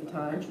boyfriend at the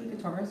time. Aren't you a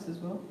guitarist as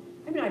well?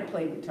 I mean, I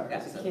played guitar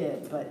as a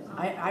kid, but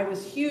I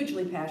was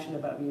hugely passionate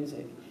about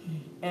music.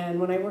 And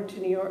when I moved to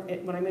New York,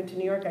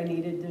 I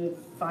needed to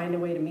find a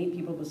way to meet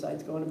people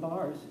besides going to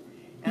bars.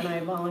 And I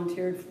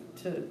volunteered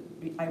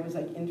I was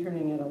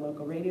interning at a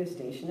local radio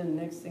station, and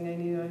the next thing I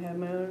knew, I had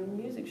my own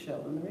music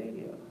show on the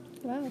radio.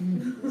 Wow.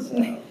 So,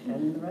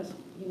 and the rest,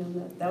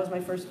 that was my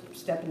first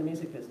step in the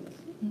music business.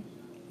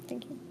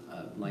 Thank you.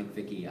 Like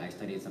Vickie, I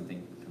studied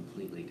something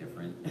completely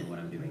different than what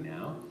I'm doing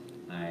now.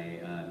 I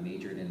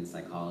majored in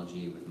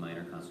psychology with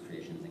minor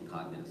concentrations in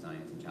cognitive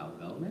science and child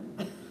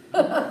development.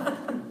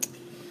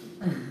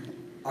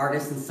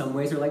 Artists in some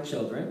ways are like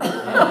children. So a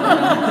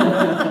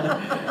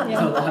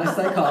lot of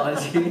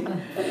psychology.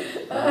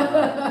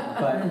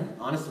 But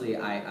honestly,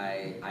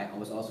 I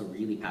was also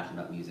really passionate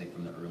about music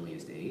from the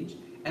earliest age.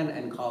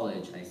 And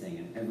college, I sang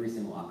in every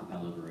single a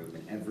cappella group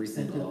and every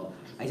single,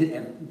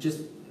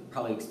 just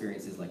probably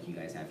experiences like you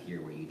guys have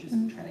here where you just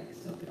try to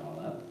soak it all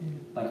up.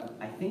 But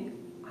I think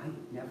I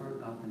never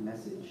got the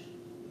message.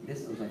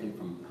 This was, I think,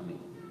 from coming,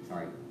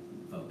 sorry,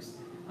 folks,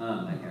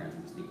 my parents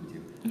I'm speaking to.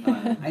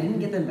 I didn't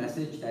get the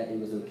message that it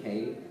was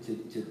okay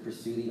to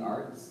pursue the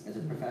arts as a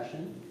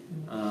profession.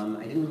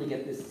 I didn't really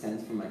get this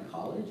sense from my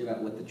college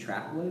about what the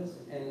track was,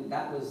 and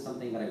that was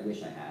something that I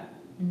wish I had.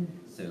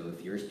 So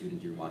if you're a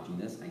student, you're watching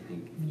this, I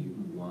think if you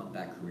want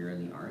that career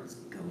in the arts,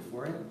 go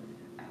for it.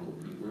 I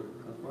hope you will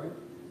go for it.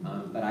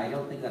 But I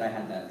don't think that I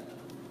had that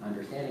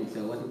understanding,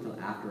 so it wasn't until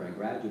after I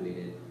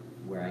graduated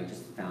where I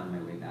just found my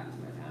way back to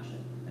my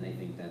passion. And I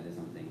think that is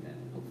something that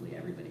hopefully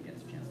everybody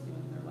gets a chance to do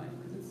in their life,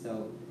 because it's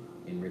so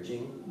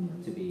enriching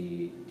to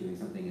be doing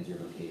something as your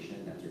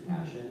vocation, that's your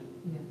passion.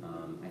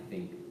 I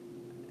think,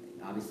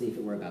 obviously, if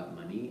it were about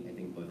money, I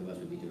think both of us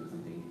would be doing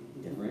something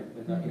different.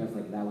 If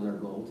that was our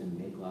goal, to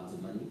make lots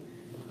of money.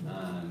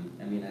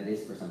 I mean, that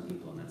is for some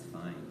people, and that's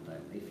fine.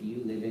 But if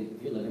you're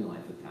living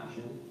life with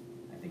passion,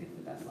 I think it's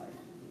the best life.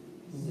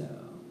 So,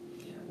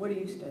 yeah. What are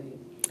you studying?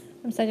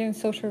 I'm studying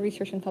social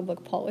research and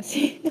public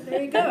policy.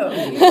 There you go.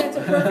 That's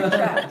a perfect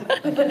track.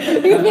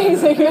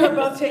 Amazing. We're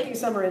both taking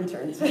summer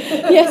interns.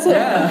 Yes.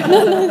 Yeah.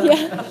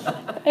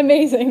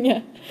 Amazing,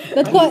 yeah.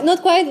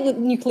 Not quite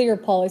nuclear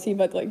policy,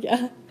 but like,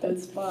 yeah.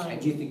 That's fine.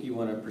 Do you think you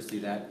want to pursue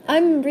that?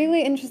 I'm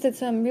really interested.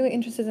 So I'm really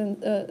interested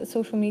in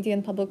social media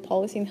and public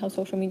policy and how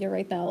social media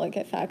right now like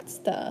affects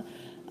the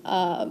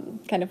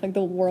kind of like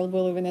the world we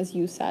live in, as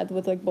you said,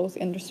 with like both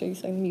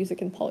industries, like music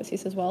and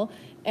policies as well.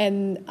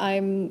 And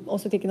I'm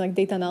also taking like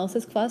data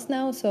analysis class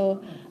now.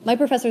 So my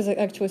professor is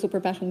actually super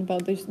passionate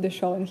about the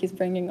show, and he's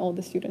bringing all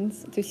the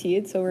students to see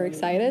it. So we're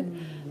excited.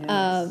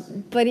 Yes.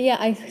 But yeah,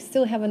 I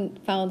still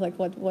haven't found like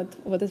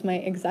what is my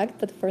exact.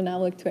 But for now,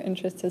 like two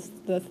interests is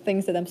the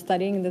things that I'm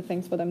studying and the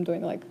things what I'm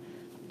doing like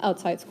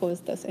outside school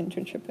is this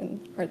internship in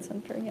art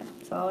center. Yeah.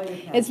 Follow your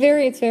passion.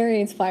 It's very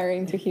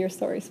inspiring to hear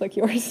stories like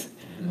yours.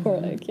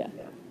 Or like, yeah.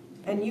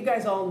 And you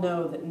guys all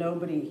know that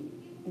nobody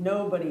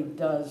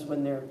does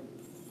when they're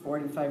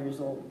 45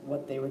 years old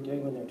what they were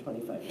doing when they're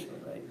 25 years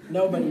old, right?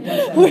 Nobody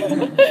does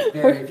that.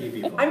 Very few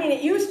people. I mean,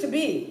 it used to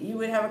be. You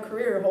would have a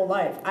career your whole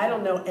life. I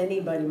don't know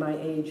anybody my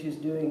age who's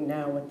doing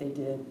now what they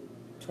did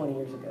 20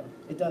 years ago.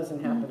 It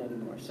doesn't happen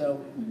anymore. So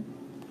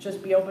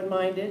just be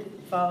open-minded,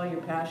 follow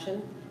your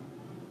passion,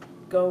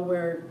 go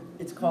where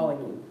it's calling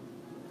you,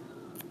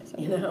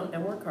 you know,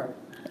 and work hard.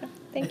 Yeah.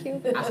 Thank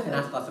you. Ask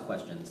lots of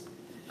questions,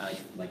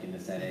 like in the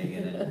setting,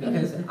 and then,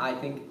 because I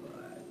think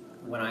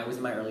when I was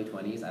in my early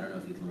 20s, I don't know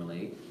if you can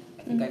relate,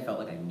 I think I felt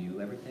like I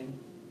knew everything.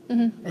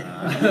 Yeah.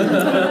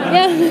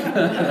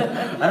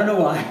 I don't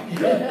know why.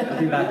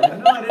 Looking back,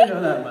 no, I didn't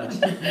know that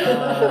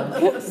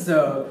much.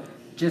 So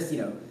just, you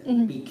know,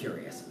 be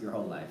curious your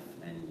whole life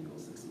and you will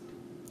succeed.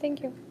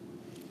 Thank you.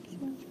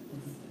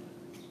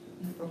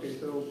 Okay,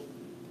 so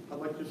I'd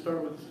like to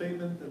start with a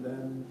statement and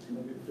then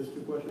maybe just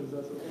two questions,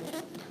 if that's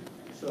okay.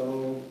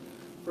 So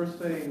first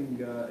thing,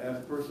 as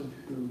a person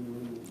who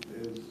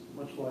is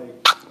much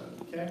like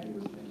Kaki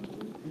was saying,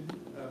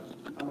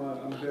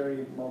 I'm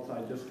very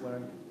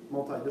multidisciplinary.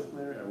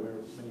 I wear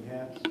many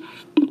hats,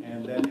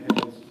 and that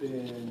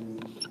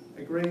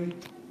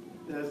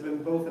has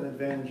been both an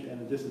advantage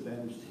and a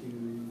disadvantage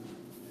to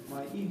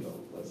my ego,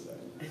 let's say.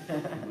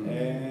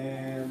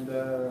 And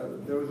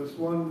there was this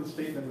one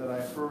statement that I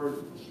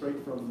heard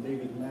straight from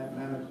David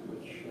Mamet,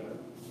 which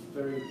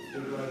very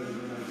big writer in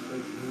the United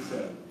States, and he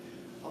said,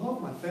 "I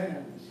love my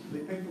fans. They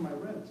pay for my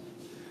rent."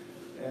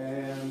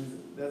 And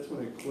that's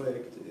when it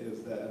clicked,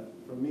 is that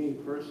for me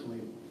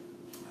personally,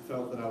 I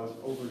felt that I was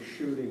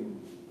overshooting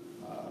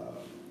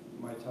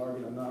my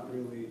target. I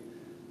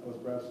was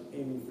perhaps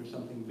aiming for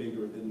something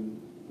bigger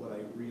than what I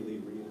really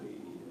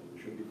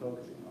should be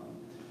focusing on.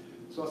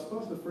 So I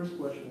suppose the first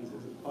question is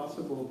it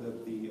possible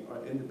that the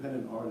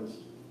independent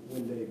artists,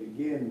 when they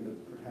begin, that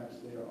perhaps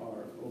they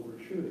are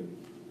overshooting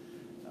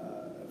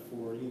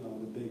for, you know,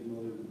 the big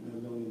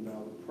 $1 million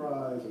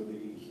prize or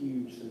the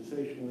huge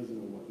sensationalism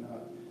and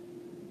whatnot?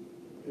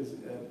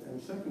 And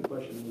the second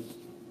question is,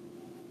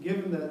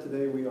 given that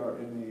today we are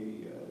in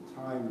a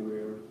time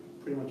where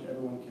pretty much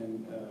everyone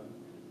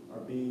are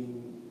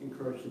being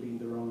encouraged to be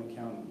their own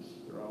accountants,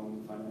 their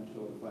own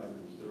financial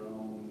advisors, their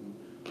own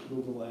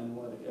Google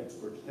analytic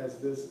experts, has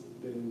this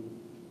been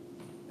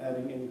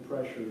adding any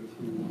pressure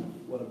to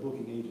what a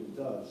booking agent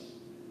does?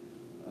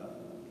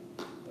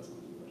 That's my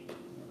question.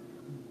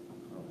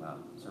 Oh, wow.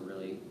 So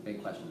really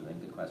big questions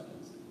and good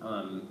questions.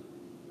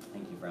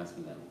 Thank you for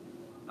asking them.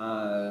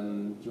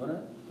 Do you want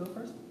to go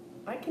first?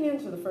 I can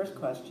answer the first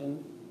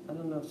question. I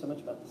don't know so much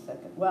about the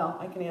second. Well,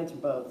 I can answer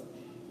both.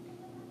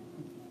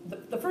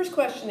 The first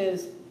question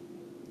is,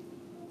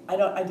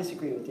 I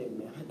disagree with David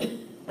Mamet.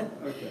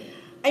 Okay.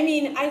 I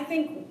mean, I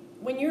think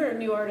when you're a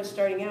new artist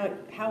starting out,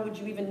 how would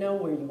you even know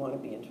where you want to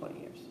be in 20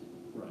 years?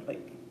 Right.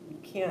 Like, you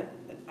can't.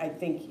 I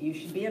think you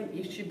should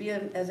be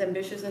as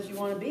ambitious as you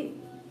want to be,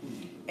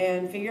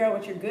 and figure out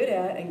what you're good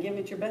at and give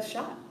it your best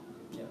shot.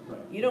 Yeah. Right.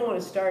 You don't want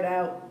to start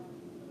out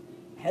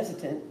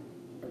hesitant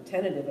or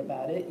tentative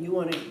about it. You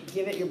want to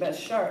give it your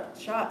best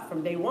shot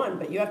from day one,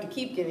 but you have to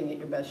keep giving it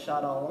your best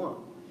shot all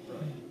along.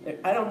 Right.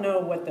 I don't know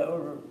what the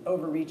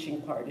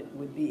overreaching part it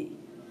would be,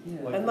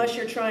 Like- unless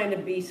you're trying to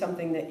be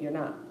something that you're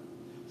not.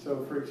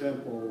 So, for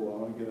example, I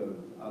want to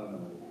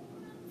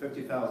get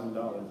 $50,000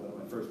 out of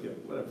my first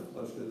gift, whatever.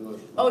 Let's.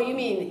 Oh, you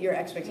mean your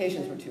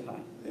expectations were too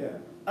high? Yeah.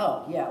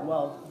 Oh, yeah,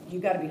 well, you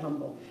got to be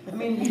humble. I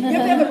mean, you have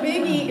to have a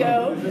big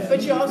ego,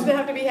 but you also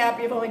have to be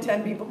happy if only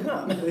 10 people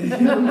come. Right.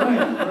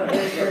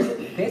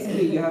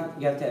 Basically, you have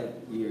to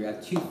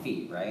have 2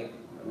 feet, right?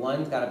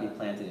 One's got to be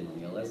planted in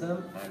realism,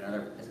 and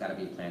another has got to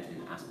be planted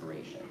in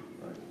aspiration.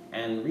 Right.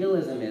 And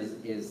realism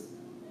is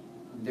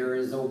there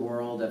is a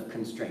world of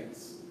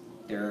constraints.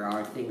 There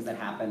are things that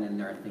happen and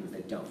there are things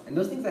that don't. And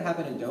those things that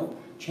happen and don't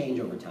change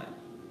over time.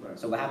 Right.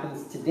 So what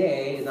happens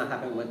today is not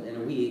happening in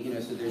a week, you know,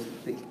 so there's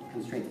the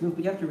constraints move,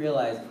 but you have to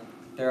realize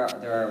there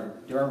are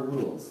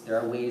rules, there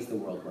are ways the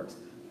world works.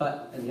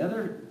 But on the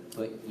other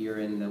foot, you're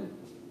in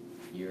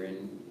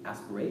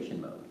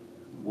aspiration mode.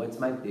 What's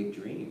my big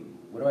dream?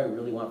 What do I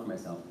really want for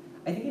myself?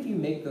 I think if you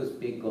make those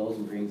big goals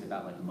and dreams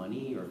about like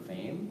money or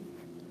fame,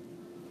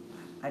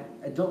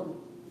 I don't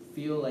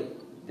feel like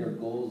they're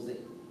goals that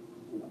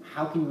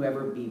how can you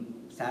ever be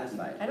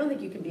satisfied? I don't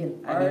think you can be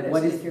an I mean, artist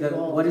what is if your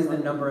goal what is the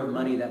money. number of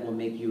money that will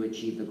make you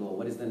achieve the goal?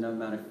 What is the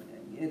amount of,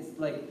 it's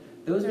like,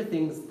 those are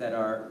things that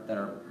are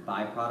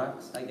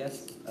byproducts, I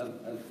guess,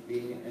 of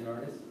being an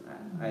artist.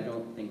 I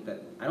don't think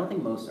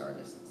most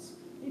artists,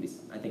 maybe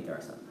some, I think there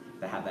are some,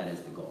 that have that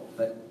as the goal.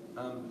 But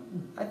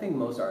I think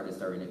most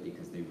artists are in it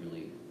because they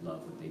really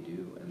love what they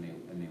do and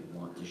they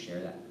want to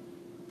share that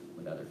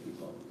with other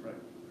people. Right.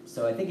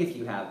 So I think if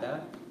you have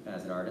that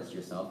as an artist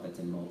yourself, that's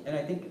in and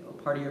I think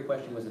part of your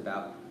question was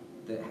about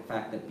the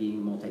fact that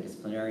being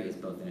multidisciplinary is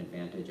both an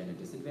advantage and a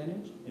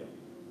disadvantage. Yeah.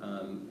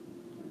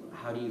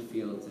 How do you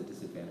feel it's a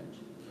disadvantage?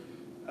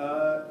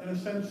 In a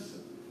sense,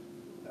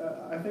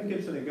 I think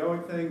it's an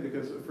egoic thing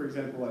because, for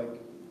example, like,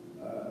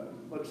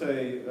 let's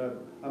say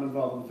I'm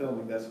involved in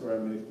filming, that's where I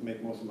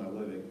make most of my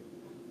living.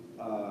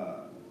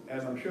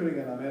 As I'm shooting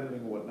and I'm editing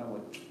and whatnot, I'm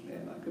like,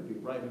 man, I could be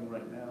writing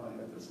right now. I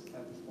have this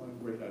one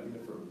great idea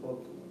for a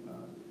book and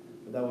whatnot.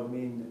 But that would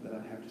mean that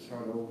I'd have to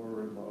start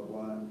over and blah,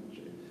 blah, blah.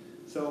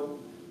 So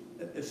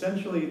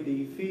essentially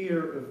the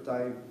fear of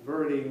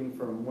diverting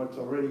from what's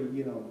already,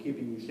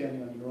 keeping you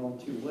standing on your own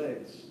two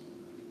legs,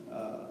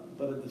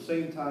 but at the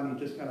same time, you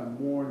just kind of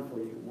mourn for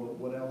you.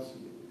 What else?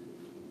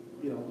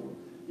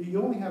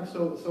 You only have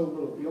so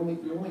little. You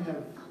only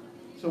have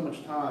so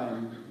much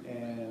time,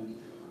 and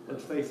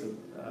let's face it,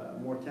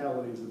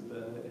 mortality is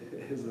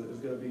going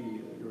to be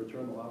your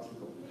eternal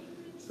obstacle.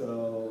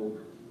 So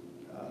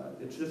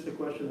it's just a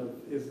question of,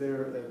 is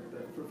there?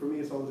 For me,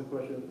 it's always a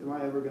question: am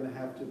I ever going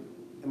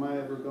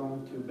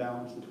to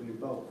balance between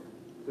both?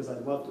 Because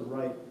I'd love to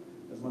write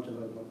as much as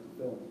I'd love to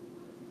film.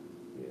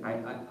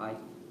 Yeah.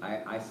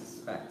 I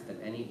suspect that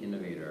any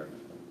innovator,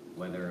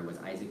 whether it was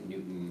Isaac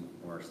Newton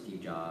or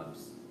Steve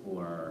Jobs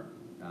or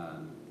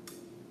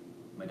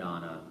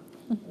Madonna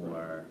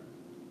or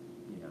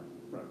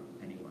Right.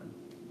 anyone,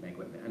 Meg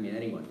Whitman, I mean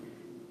anyone,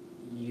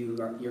 you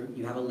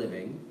have a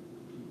living,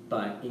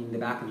 but in the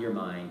back of your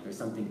mind there's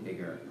something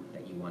bigger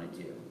that you want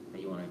to do,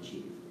 that you want to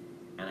achieve.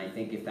 And I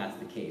think if that's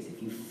the case,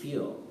 if you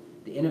feel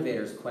the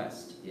innovator's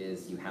quest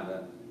is you have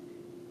a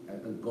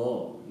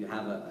goal, you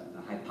have a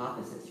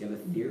hypothesis, you have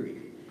a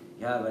theory,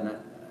 you have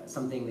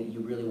something that you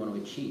really want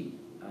to achieve.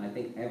 I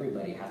think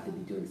everybody has to be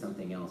doing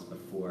something else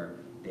before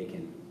they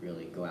can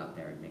really go out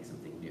there and make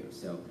something new.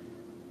 So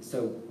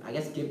I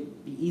guess be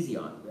easy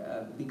on,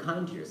 be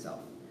kind to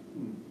yourself.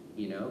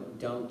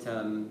 Don't.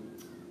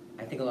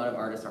 I think a lot of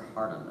artists are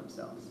hard on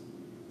themselves.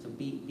 So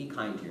be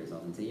kind to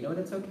yourself and say, you know what,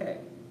 it's okay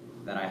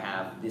that I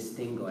have this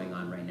thing going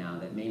on right now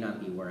that may not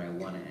be where I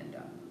want to end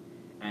up.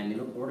 And in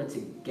order to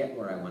get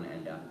where I want to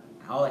end up,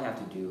 all I have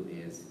to do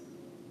is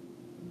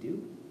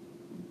do.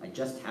 I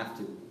just have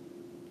to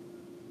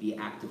be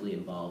actively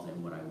involved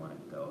in what I want to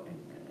go and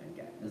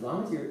get. As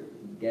long as you're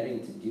getting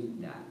to do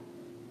that,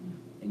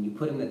 and you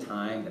put in the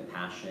time, the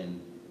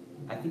passion,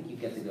 I think you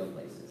get to go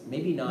places.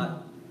 Maybe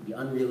not the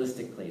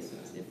unrealistic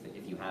places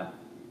if you have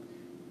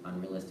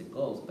unrealistic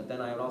goals, but then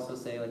I would also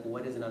say, like,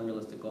 what is an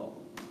unrealistic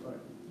goal? Right.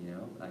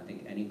 I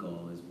think any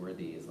goal is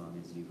worthy as long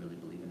as you really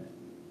believe in it.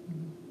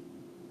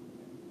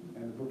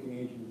 And the booking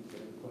agent,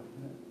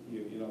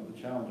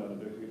 the challenge on the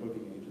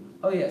booking agent.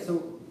 Oh yeah,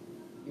 so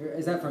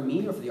is that for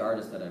me or for the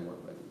artist that I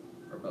work with,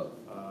 or both?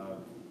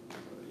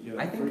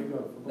 I think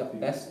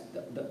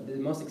the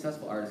most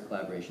successful artist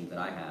collaborations that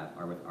I have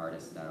are with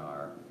artists that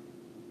are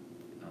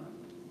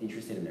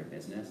interested in their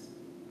business,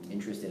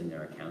 interested in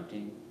their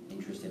accounting,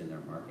 interested in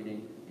their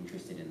marketing,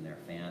 interested in their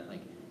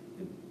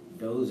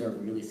those are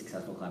really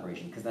successful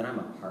collaborations because then I'm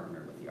a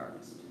partner with the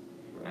artist.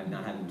 Right. I'm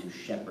not having to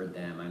shepherd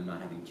them, I'm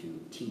not having to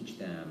teach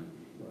them.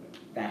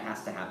 Right. That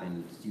has to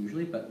happen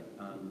usually, but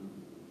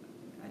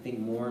I think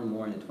more and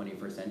more in the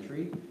 21st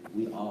century,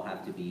 we all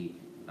have to be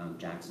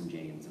Jackson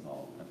Janes of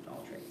all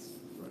trades.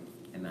 Right.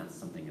 And that's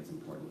something that's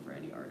important for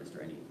any artist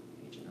or any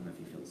agent. I don't know if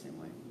you feel the same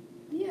way.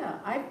 Yeah,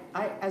 I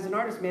as an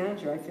artist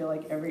manager, I feel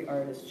like every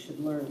artist should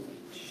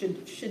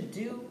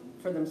do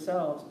for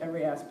themselves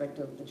every aspect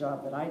of the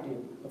job that I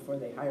do before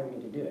they hire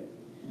me to do it.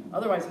 Mm-hmm.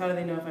 Otherwise, how do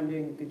they know if I'm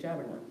doing a good job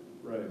or not?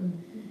 Right.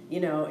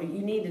 You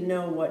need to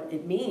know what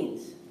it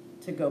means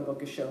to go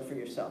book a show for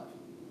yourself.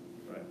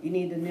 Right. You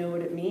need to know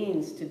what it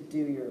means to do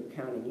your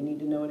accounting. You need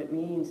to know what it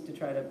means to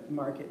try to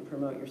market and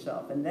promote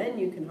yourself. And then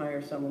you can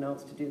hire someone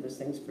else to do those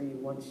things for you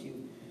once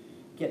you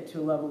get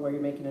to a level where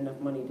you're making enough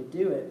money to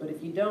do it. But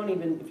if you don't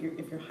even, if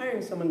you're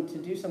hiring someone to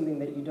do something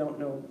that you don't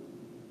know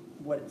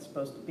what it's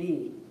supposed to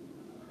be,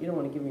 you don't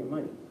want to give them your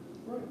money.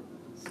 Right.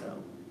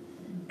 So,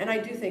 and I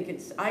do think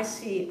I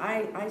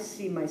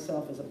see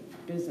myself as a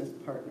business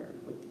partner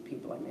with the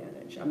people I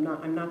manage. I'm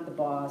not the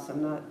boss,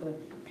 I'm not the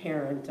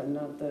parent, I'm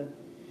not the,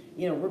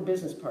 we're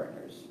business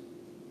partners.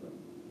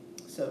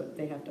 So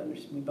they have to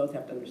understand, we both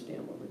have to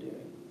understand what we're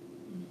doing.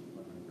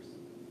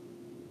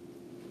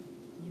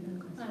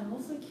 I'm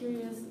also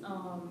curious,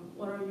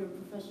 what are your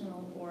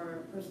professional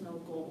or personal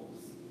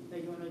goals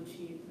that you want to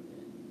achieve in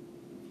the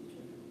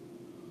future?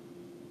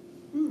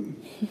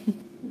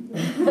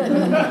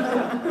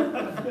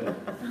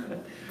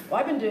 Well,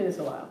 I've been doing this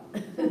a while.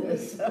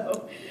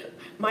 So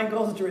My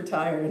goal is to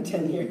retire in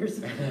 10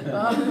 years.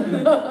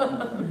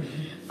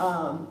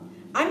 I'm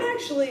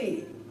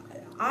actually,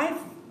 I'm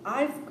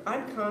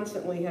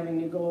constantly having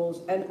new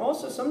goals, and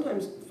also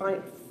sometimes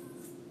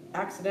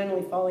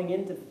accidentally falling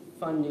into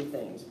fun new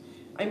things.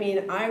 I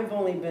mean, I've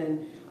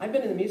been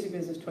in the music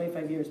business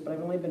 25 years, but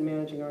I've only been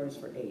managing artists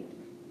for 8.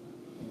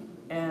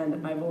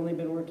 And I've only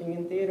been working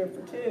in theater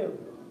for 2.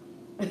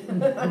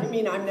 I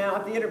mean, I'm now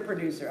a theater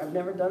producer. I've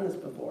never done this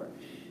before,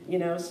 you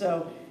know,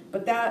 so,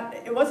 but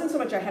it wasn't so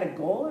much I had a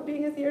goal of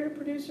being a theater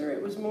producer,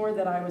 it was more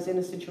that I was in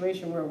a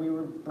situation where we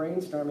were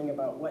brainstorming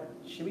about what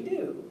should we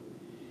do.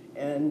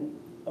 And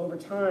over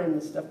time,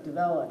 this stuff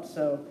developed,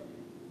 so,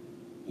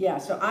 yeah,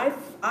 so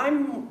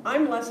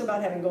I'm less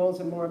about having goals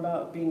and more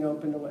about being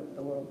open to what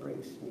the world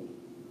brings me.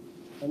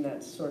 And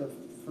that's sort of,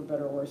 for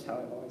better or worse, how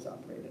I've always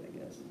operated, I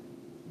guess.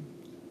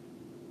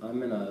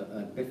 I'm in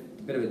a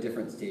bit of a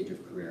different stage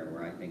of career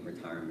where I think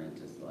retirement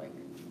is like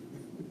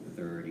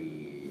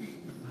 30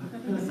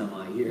 some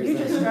odd years. You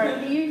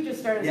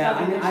just started. Yeah,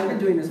 I mean, I've been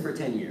doing this for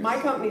 10 years. My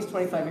company's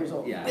 25 years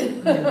old. Yeah,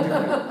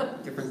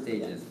 different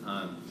stages.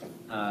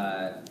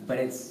 But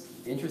it's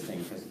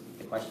interesting because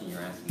the question you're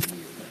asking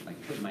me is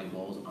like, put my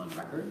goals on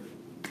record,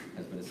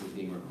 because this is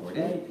being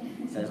recorded.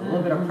 So there's a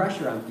little bit of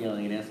pressure I'm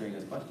feeling in answering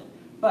this question.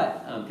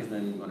 But, because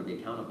then you want to be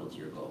accountable to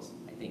your goals,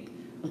 I think.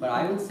 But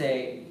I would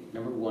say,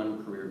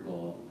 #1 career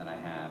goal that I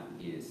have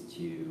is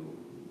to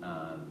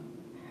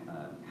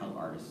help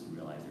artists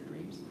realize their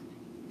dreams,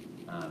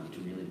 to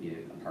really be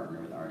a partner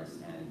with artists,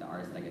 and the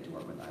artists that I get to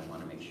work with, I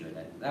want to make sure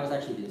that was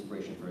actually the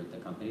inspiration for the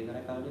company that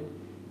I founded.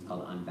 It's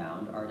called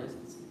Unbound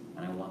Artists,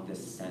 and I want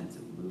this sense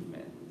of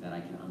movement that I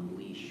can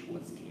unleash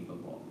what's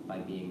capable by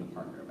being a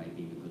partner, by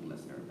being a good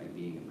listener, by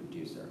being a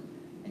producer,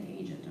 an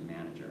agent, a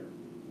manager,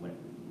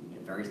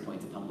 at various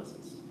points a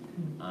publicist.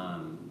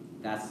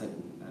 That's a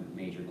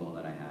major goal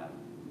that I have.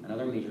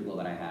 Another major goal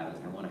that I have is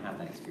I want to have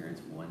that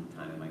experience one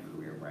time in my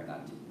career where I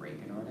got to break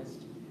an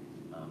artist,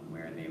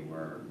 where they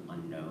were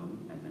unknown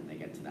and then they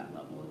get to that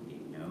level of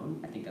being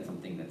known. I think that's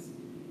something it's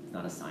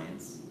not a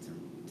science,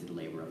 it's a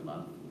labor of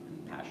love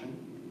and passion.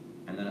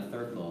 And then a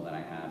third goal that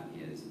I have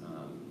is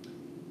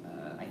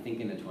I think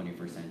in the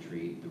 21st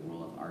century, the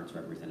role of arts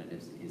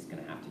representatives is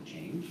going to have to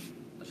change,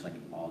 just like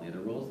all the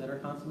other roles that are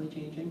constantly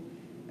changing.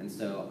 And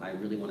so I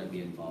really want to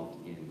be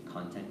involved in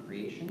content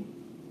creation.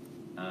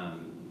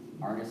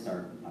 Artists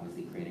are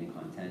obviously creating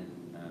content.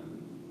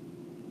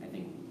 I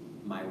think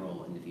my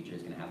role in the future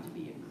is going to have to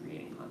be in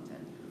creating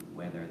content,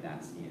 whether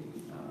that's in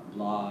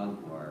blog,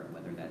 or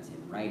whether that's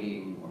in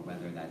writing, or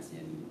whether that's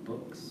in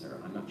books, or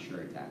I'm not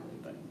sure exactly,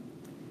 but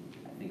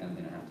I think I'm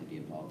going to have to be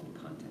involved in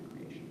content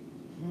creation.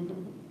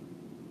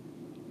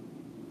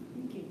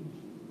 Thank you.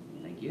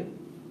 Thank you.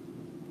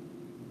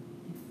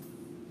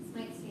 This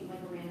might seem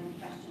like a random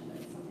question,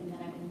 but it's something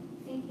that I've been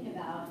thinking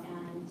about,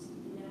 and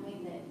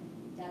knowing that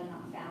Data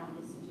Not Found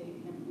is such a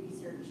kind of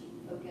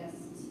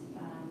research-focused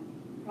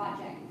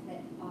project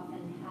that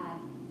often had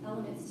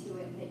elements to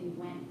it that you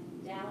went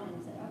down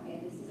and said,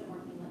 okay, this isn't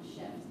working, let's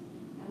shift.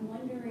 I'm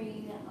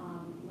wondering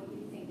what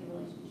you think the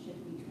relationship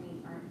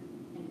between art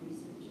and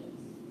research is.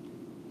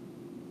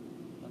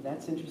 Well,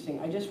 that's interesting.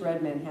 I just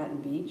read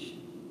Manhattan Beach,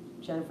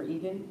 Jennifer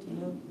Egan, do you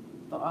know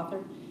the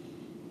author?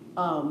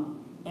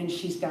 And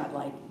she's got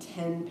like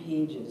 10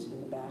 pages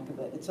in the back of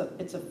it. It's a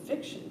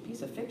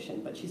piece of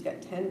fiction, but she's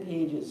got 10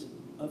 pages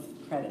of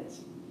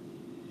credits.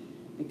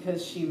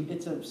 Because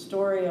it's a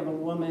story of a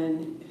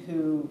woman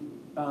who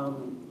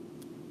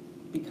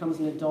becomes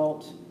an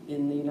adult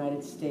in the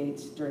United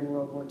States during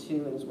World War II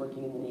and is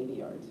working in the Navy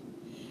Yards.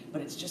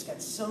 But it's just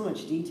got so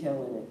much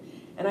detail in it.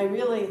 And I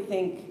really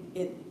think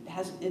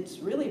it's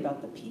really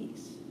about the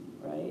piece,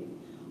 right?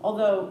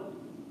 Although,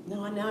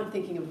 now I'm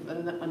thinking of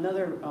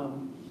another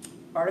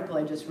article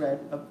I just read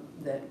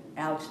that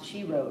Alex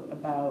Chi wrote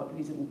about,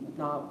 he's a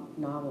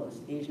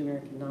novelist, Asian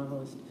American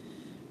novelist,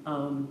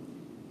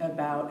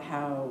 about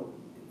how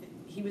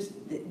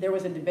there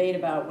was a debate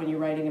about when you're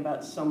writing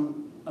about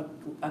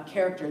a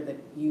character that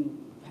you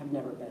have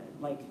never been.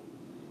 Like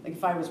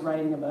if I was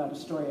writing about a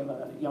story of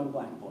a young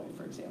black boy,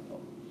 for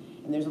example,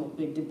 and there's a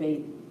big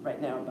debate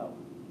right now about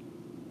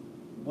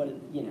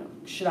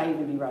should I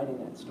even be writing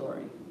that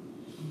story?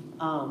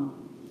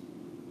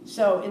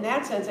 So in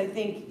that sense, I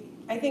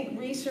think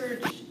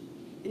research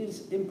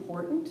is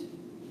important,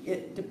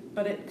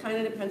 but it kind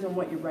of depends on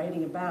what you're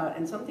writing about,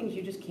 and some things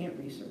you just can't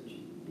research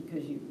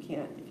because you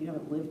can't, if you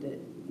haven't lived it,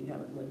 you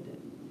haven't lived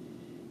it,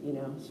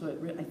 so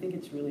I think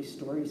it's really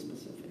story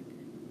specific.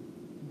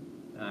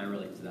 I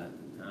relate to that.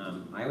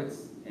 I would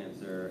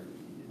answer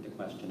the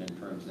question in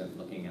terms of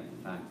looking at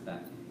the fact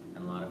that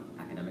in a lot of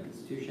academic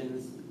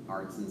institutions,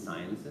 arts and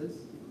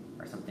sciences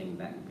are something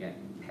that get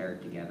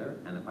paired together,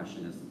 and the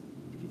question is,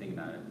 if you think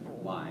about it,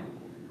 why?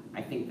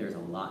 I think there's a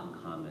lot in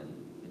common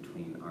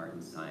between art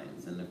and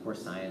science, and of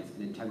course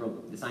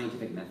the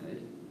scientific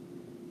method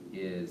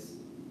is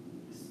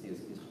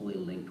wholly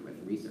linked with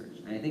research.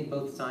 And I think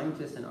both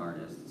scientists and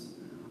artists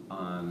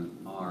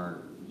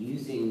are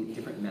using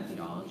different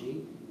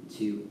methodology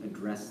to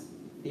address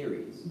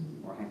theories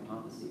or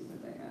hypotheses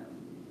that they have.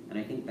 And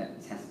I think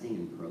that testing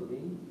and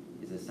probing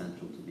is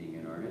essential to being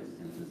an artist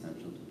and is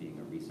essential to being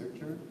a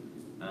researcher.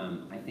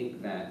 I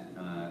think that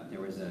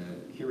there was a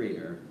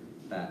curator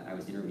that I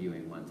was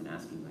interviewing once and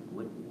asking, like,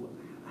 what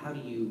are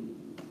you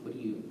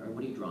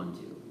drawn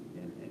to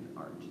in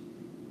art?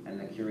 And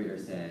the curator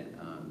said,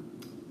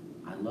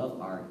 I love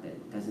art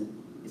that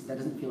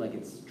doesn't feel like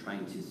it's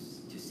trying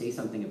to say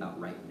something about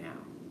right now.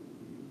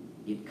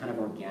 It kind of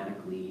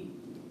organically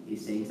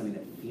is saying something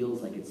that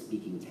feels like it's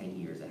speaking 10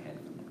 years ahead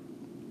from now.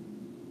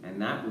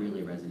 And that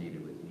really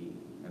resonated with me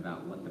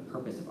about what the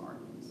purpose of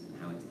art is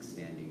and how it's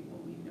expanding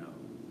what we know.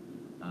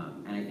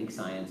 And I think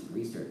science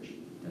research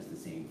does the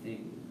same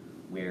thing,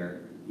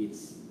 where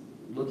it's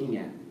looking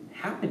at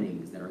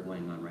happenings that are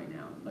going on right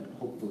now, but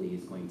hopefully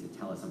is going to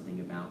tell us something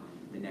about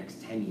the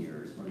next 10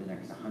 years or the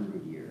next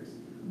 100 years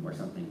or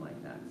something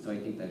like that. So I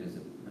think that is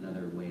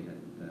another way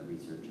that the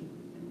research, and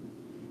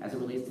as it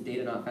relates to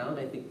data not found,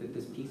 I think that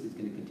this piece is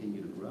going to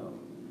continue to grow.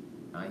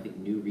 I think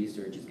new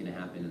research is going to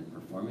happen in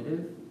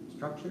performative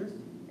structures.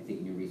 I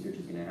think new research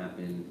is going to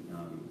happen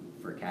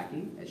for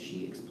Kaki as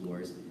she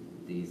explores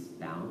these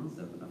bounds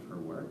of her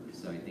work.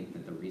 So I think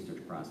that the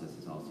research process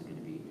is also going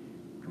to be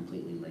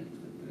completely linked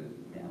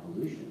with the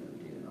evolution of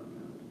data not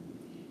found.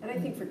 And I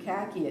think for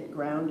Kaki, it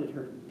grounded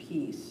her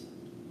piece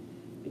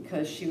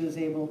because she was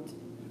able to,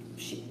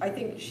 I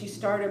think she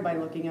started by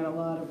looking at a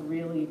lot of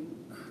really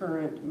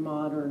current,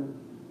 modern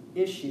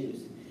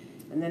issues.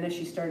 And then as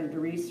she started to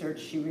research,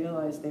 she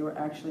realized they were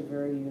actually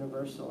very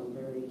universal and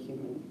very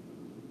human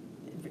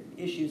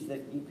issues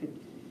that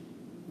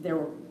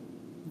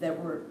that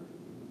were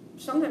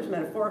sometimes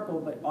metaphorical,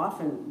 but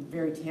often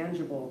very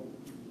tangible,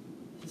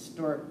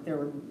 historic. There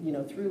were,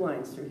 through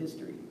lines through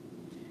history.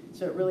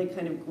 So it really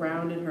kind of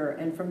grounded her.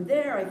 And from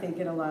there, I think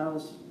it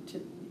allows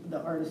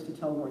the artist to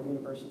tell a more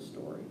universal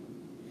story.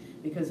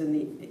 Because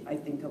I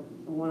think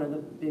one of the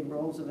big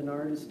roles of an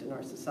artist in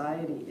our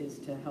society is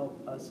to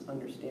help us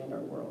understand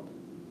our world.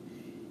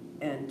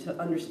 And to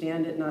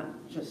understand it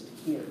not just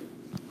here,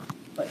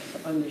 but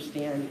to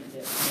understand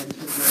it and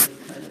to really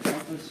kind of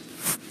help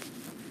us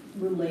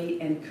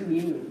relate and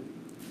commune,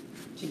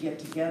 to get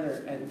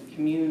together and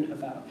commune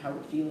about how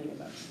we're feeling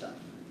about stuff.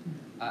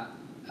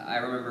 I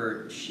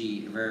remember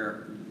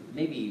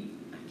maybe,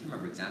 I can't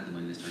remember exactly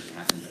when this started to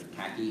happen, but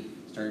Kaki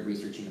started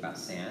researching about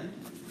sand.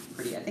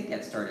 I think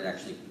that started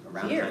actually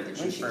around the time that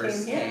she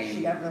first came.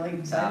 She got really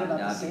excited about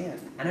the sand.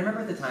 And I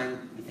remember at the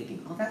time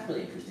thinking, oh, that's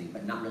really interesting,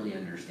 but not really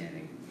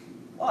understanding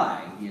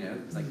why,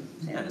 It's like,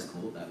 sand is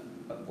cool, but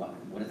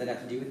what does that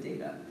have to do with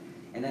data?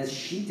 And as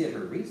she did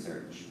her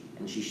research,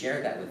 and she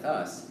shared that with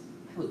us,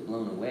 I was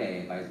blown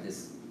away by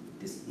this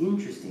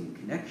interesting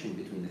connection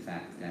between the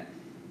fact that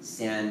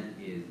sand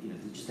is,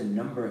 just a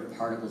number of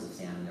particles of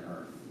sand on the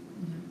earth,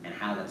 and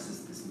how that's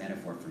just this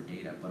metaphor for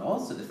data, but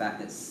also the fact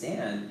that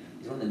sand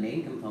is one of the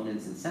main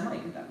components in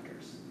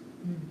semiconductors.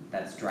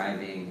 That's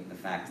driving the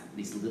fact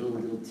these little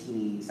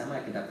teeny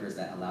semiconductors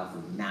that allow for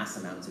mass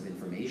amounts of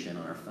information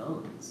on our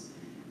phones.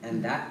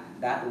 And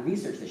that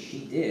research that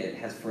she did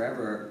has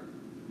forever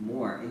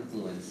more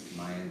influenced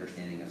my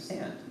understanding of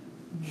sand.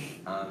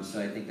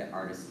 So I think that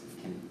artists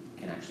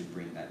can actually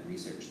bring that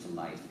research to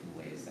life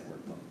in ways that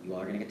you all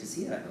are going to get to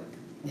see it, I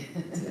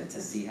hope,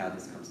 to see how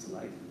this comes to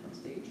life on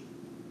stage.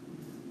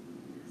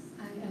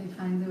 I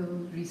find the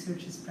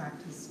researcher's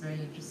practice very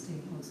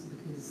interesting also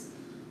because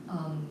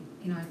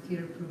in our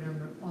theater program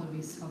we're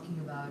always talking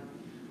about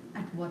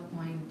at what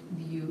point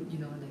do you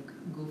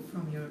go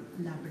from your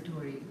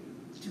laboratory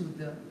to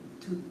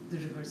the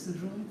rehearsal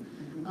room,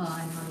 and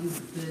how you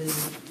build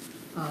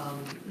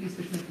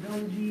research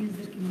methodologies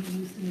that can be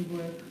used in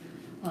your work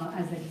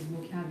as that is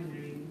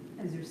vocabulary,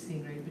 as you're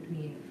saying, right,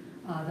 between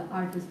the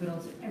artist but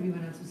also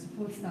everyone else who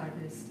supports the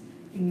artist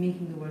in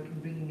making the work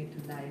and bringing it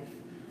to life.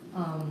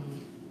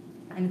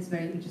 And it's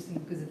very interesting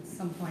because at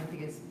some point, I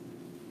guess,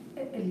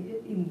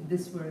 in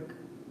this work,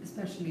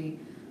 especially,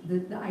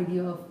 the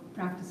idea of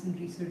practice and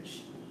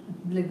research,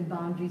 like the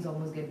boundaries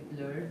almost get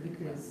blurred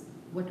because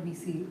what we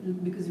see,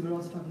 because you were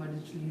also talking about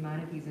digital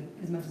humanities, and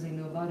as much as I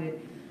know about it,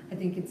 I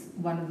think it's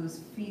one of those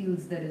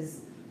fields that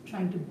is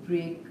trying to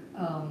break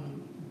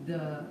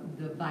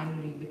the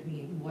binary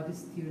between what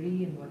is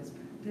theory and what is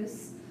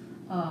practice,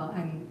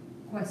 and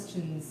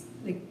questions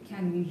like,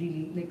 can we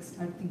really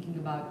start thinking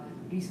about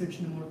research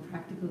in a more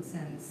practical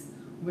sense,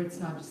 where it's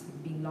not just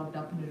being locked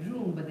up in a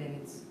room, but then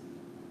it's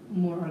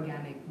more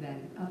organic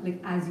than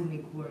as you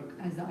make work,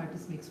 as the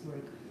artist makes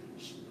work,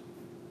 she,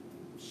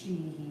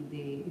 he,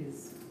 they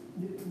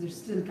they're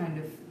still kind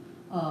of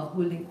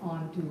holding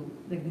on to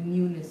the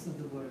newness of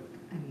the work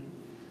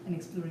and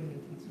exploring new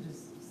things, which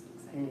is just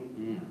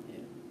exciting.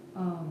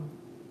 Yeah.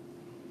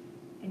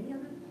 Any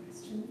other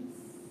questions?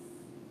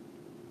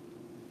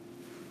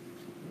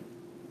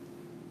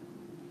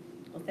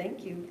 Well,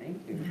 thank you.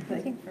 Thank you.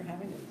 Thank you for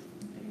having us.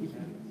 Thank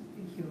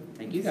you.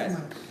 Thank you guys. So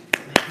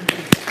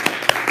much.